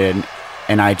committed,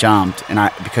 and I jumped,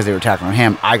 and because they were tackling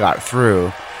him, I got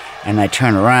through, and I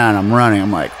turned around, I'm running,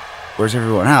 I'm like, where's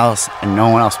everyone else? And no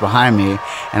one else behind me.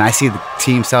 And I see the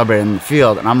team celebrating in the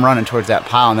field, and I'm running towards that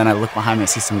pile, and then I look behind me and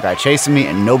see some guy chasing me,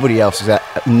 and nobody else,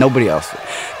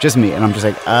 just me. And I'm just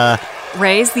like,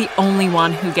 Ray's the only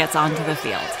one who gets onto the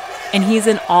field, and he's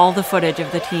in all the footage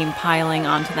of the team piling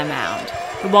onto the mound.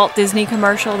 The Walt Disney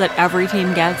commercial that every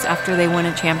team gets after they win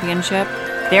a championship,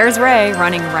 there's Ray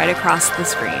running right across the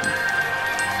screen.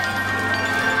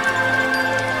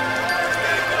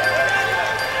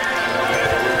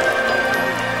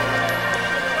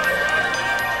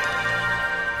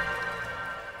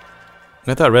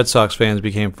 I thought Red Sox fans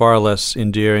became far less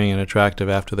endearing and attractive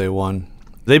after they won.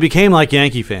 They became like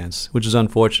Yankee fans, which is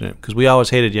unfortunate, because we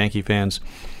always hated Yankee fans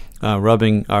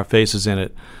rubbing our faces in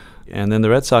it. And then the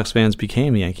Red Sox fans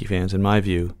became Yankee fans, in my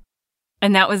view.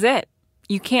 And that was it.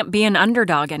 You can't be an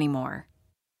underdog anymore.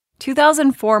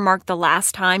 2004 marked the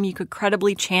last time you could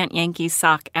credibly chant Yankees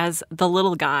suck as the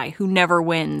little guy who never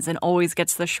wins and always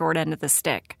gets the short end of the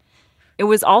stick. It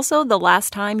was also the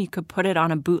last time you could put it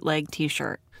on a bootleg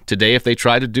t-shirt. Today, if they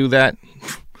tried to do that,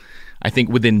 I think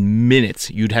within minutes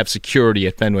you'd have security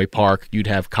at Fenway Park. You'd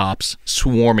have cops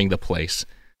swarming the place.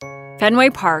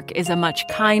 Fenway Park is a much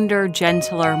kinder,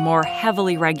 gentler, more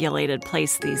heavily regulated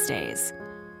place these days.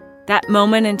 That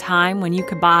moment in time when you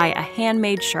could buy a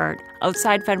handmade shirt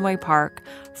outside Fenway Park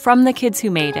from the kids who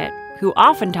made it, who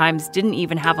oftentimes didn't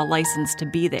even have a license to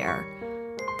be there,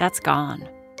 that's gone.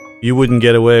 You wouldn't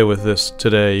get away with this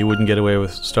today. You wouldn't get away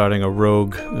with starting a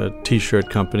rogue t-shirt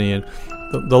company, and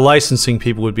the licensing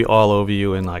people would be all over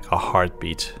you in like a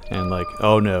heartbeat. And like,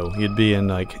 oh no, you'd be in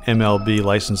like MLB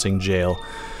licensing jail.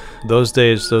 Those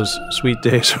days, those sweet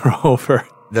days are over.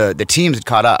 The teams had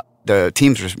caught up. The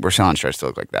teams were selling shirts that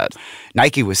looked like that.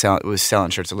 Nike was selling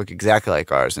shirts that look exactly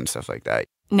like ours and stuff like that.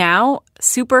 Now,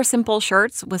 super simple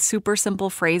shirts with super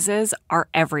simple phrases are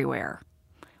everywhere.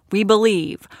 We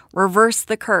believe, reverse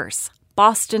the curse,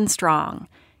 Boston strong.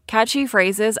 Catchy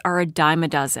phrases are a dime a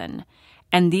dozen.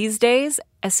 And these days,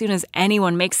 as soon as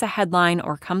anyone makes a headline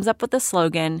or comes up with a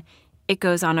slogan, it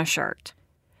goes on a shirt.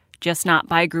 Just not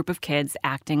by a group of kids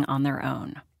acting on their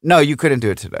own. No, you couldn't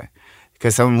do it today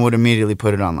because someone would immediately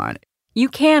put it online. You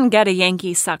can get a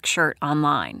Yankee Suck shirt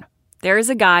online. There is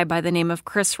a guy by the name of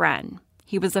Chris Wren.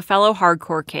 He was a fellow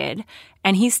hardcore kid,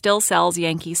 and he still sells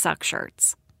Yankee Suck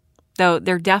shirts. Though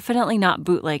they're definitely not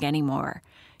bootleg anymore.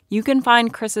 You can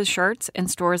find Chris's shirts in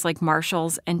stores like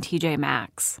Marshall's and TJ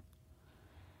Maxx.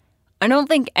 I don't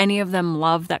think any of them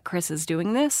love that Chris is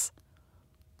doing this,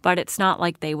 but it's not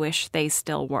like they wish they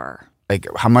still were. Like,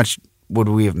 how much would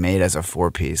we have made as a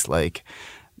four-piece, like,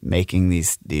 making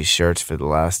these shirts for the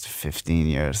last 15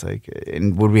 years? Like,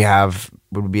 and would we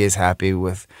be as happy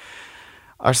with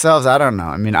ourselves? I don't know.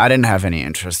 I mean, I didn't have any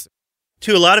interest.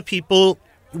 To a lot of people,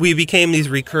 we became these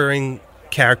recurring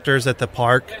characters at the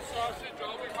park.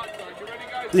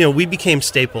 You know, we became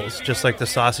staples, just like the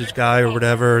sausage guy or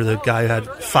whatever, the guy who had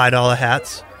 $5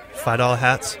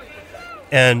 hats.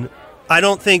 And I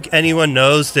don't think anyone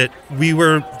knows that we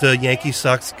were the Yankee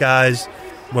Sucks guys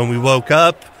when we woke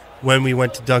up, when we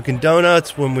went to Dunkin'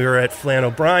 Donuts, when we were at Flan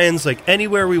O'Brien's. Like,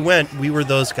 anywhere we went, we were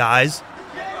those guys.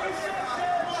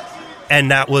 And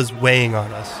that was weighing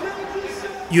on us.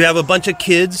 You have a bunch of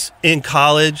kids in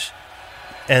college,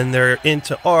 and they're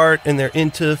into art, and they're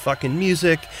into fucking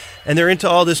music, and they're into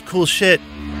all this cool shit.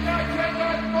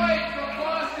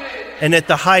 And at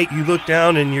the height, you look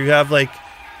down and you have like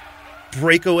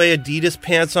breakaway Adidas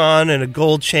pants on and a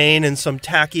gold chain and some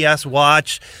tacky-ass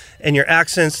watch, and your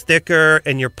accent's thicker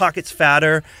and your pocket's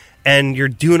fatter, and you're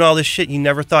doing all this shit you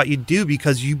never thought you'd do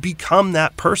because you become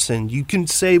that person. You can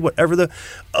say whatever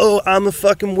I'm a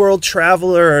fucking world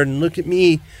traveler and look at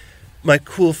me, my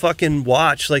cool fucking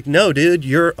watch. Like, no, dude,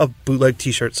 you're a bootleg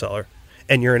t-shirt seller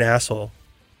and you're an asshole.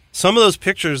 Some of those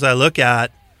pictures I look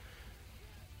at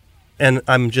and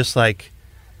I'm just like,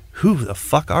 who the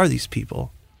fuck are these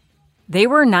people? They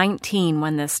were 19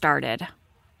 when this started.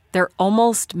 They're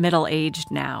almost middle-aged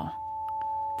now.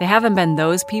 They haven't been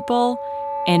those people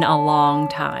in a long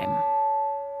time.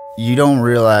 You don't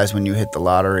realize when you hit the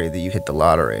lottery that you hit the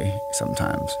lottery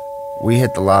sometimes. We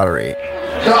hit the lottery.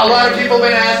 So a lot of people have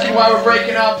been asking why we're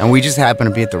breaking up. And we just happen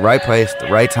to be at the right place, the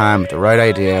right time, with the right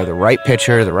idea, the right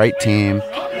pitcher, the right team.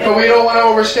 But we don't want to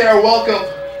overstay our welcome.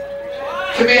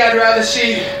 To me, I'd rather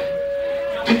see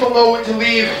people know when to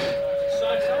leave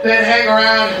than hang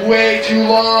around way too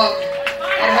long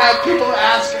and have people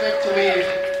asking them to leave.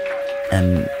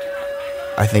 And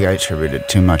I think I attributed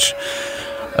too much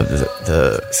of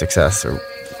the success or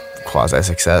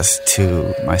quasi-success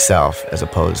to myself as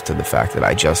opposed to the fact that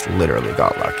I just literally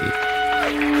got lucky.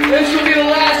 This will be the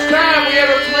last time we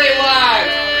ever play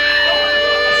live,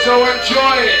 so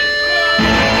enjoy it.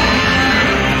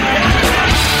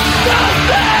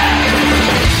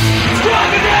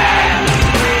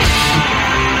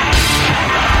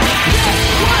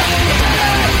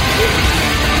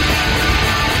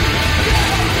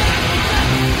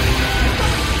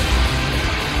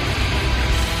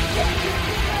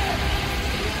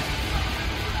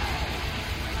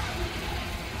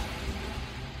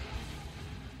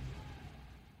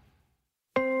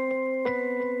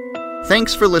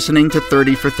 Thanks for listening to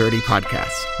 30 for 30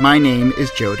 Podcasts. My name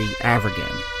is Jody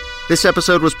Avirgan. This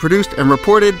episode was produced and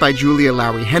reported by Julia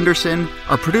Lowry Henderson.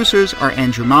 Our producers are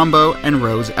Andrew Mambo and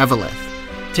Rose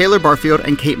Eveleth. Taylor Barfield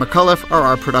and Kate McCullough are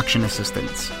our production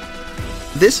assistants.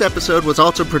 This episode was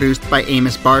also produced by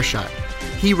Amos Barshot.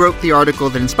 He wrote the article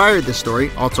that inspired this story,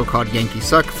 also called Yankee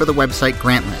Suck, for the website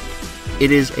Grantland.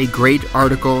 It is a great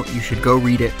article. You should go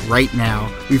read it right now.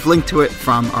 We've linked to it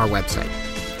from our website.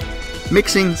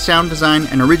 Mixing, sound design,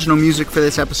 and original music for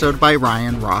this episode by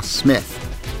Ryan Ross Smith.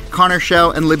 Connor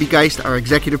Schell and Libby Geist are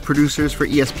executive producers for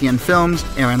ESPN Films,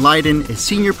 Aaron Leiden is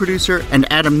senior producer, and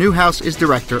Adam Newhouse is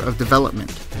director of development.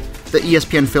 The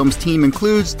ESPN Films team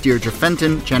includes Deirdre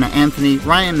Fenton, Jenna Anthony,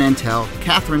 Ryan Nantel,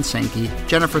 Catherine Sankey,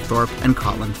 Jennifer Thorpe, and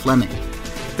Colin Fleming.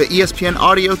 The ESPN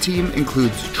audio team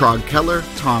includes Trog Keller,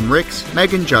 Tom Ricks,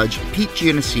 Megan Judge, Pete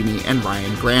Giannassini, and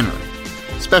Ryan Granner.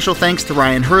 Special thanks to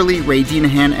Ryan Hurley, Ray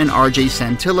Dinahan, and RJ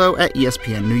Santillo at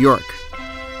ESPN New York.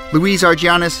 Louise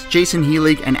Argianis, Jason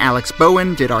Healig, and Alex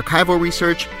Bowen did archival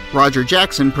research. Roger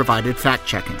Jackson provided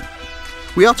fact-checking.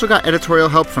 We also got editorial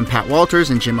help from Pat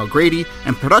Walters and Jim O'Grady,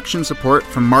 and production support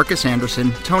from Marcus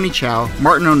Anderson, Tony Chow,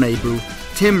 Martin Onebu,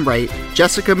 Tim Wright,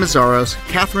 Jessica Mazzaros,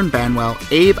 Catherine Banwell,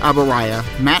 Abe Abaraya,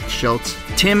 Matt Schultz,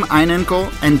 Tim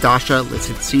Einenkel, and Dasha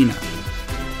Lisitsina.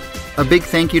 A big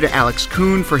thank you to Alex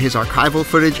Kuhn for his archival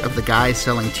footage of the guys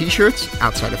selling t-shirts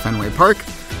outside of Fenway Park.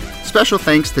 Special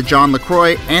thanks to John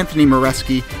LaCroix, Anthony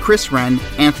Moreski, Chris Wren,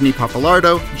 Anthony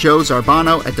Papalardo, Joe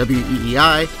Zarbano at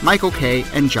WEEI, Michael Kay,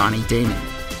 and Johnny Damon.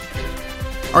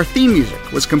 Our theme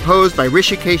music was composed by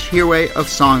Rishikesh Hirway of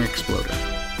Song Exploder.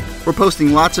 We're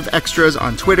posting lots of extras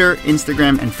on Twitter,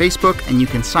 Instagram, and Facebook, and you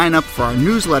can sign up for our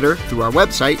newsletter through our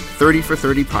website,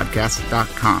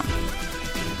 30for30podcast.com.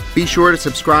 Be sure to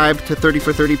subscribe to 30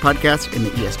 for 30 Podcasts in the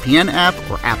ESPN app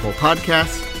or Apple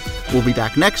Podcasts. We'll be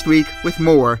back next week with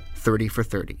more 30 for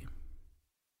 30.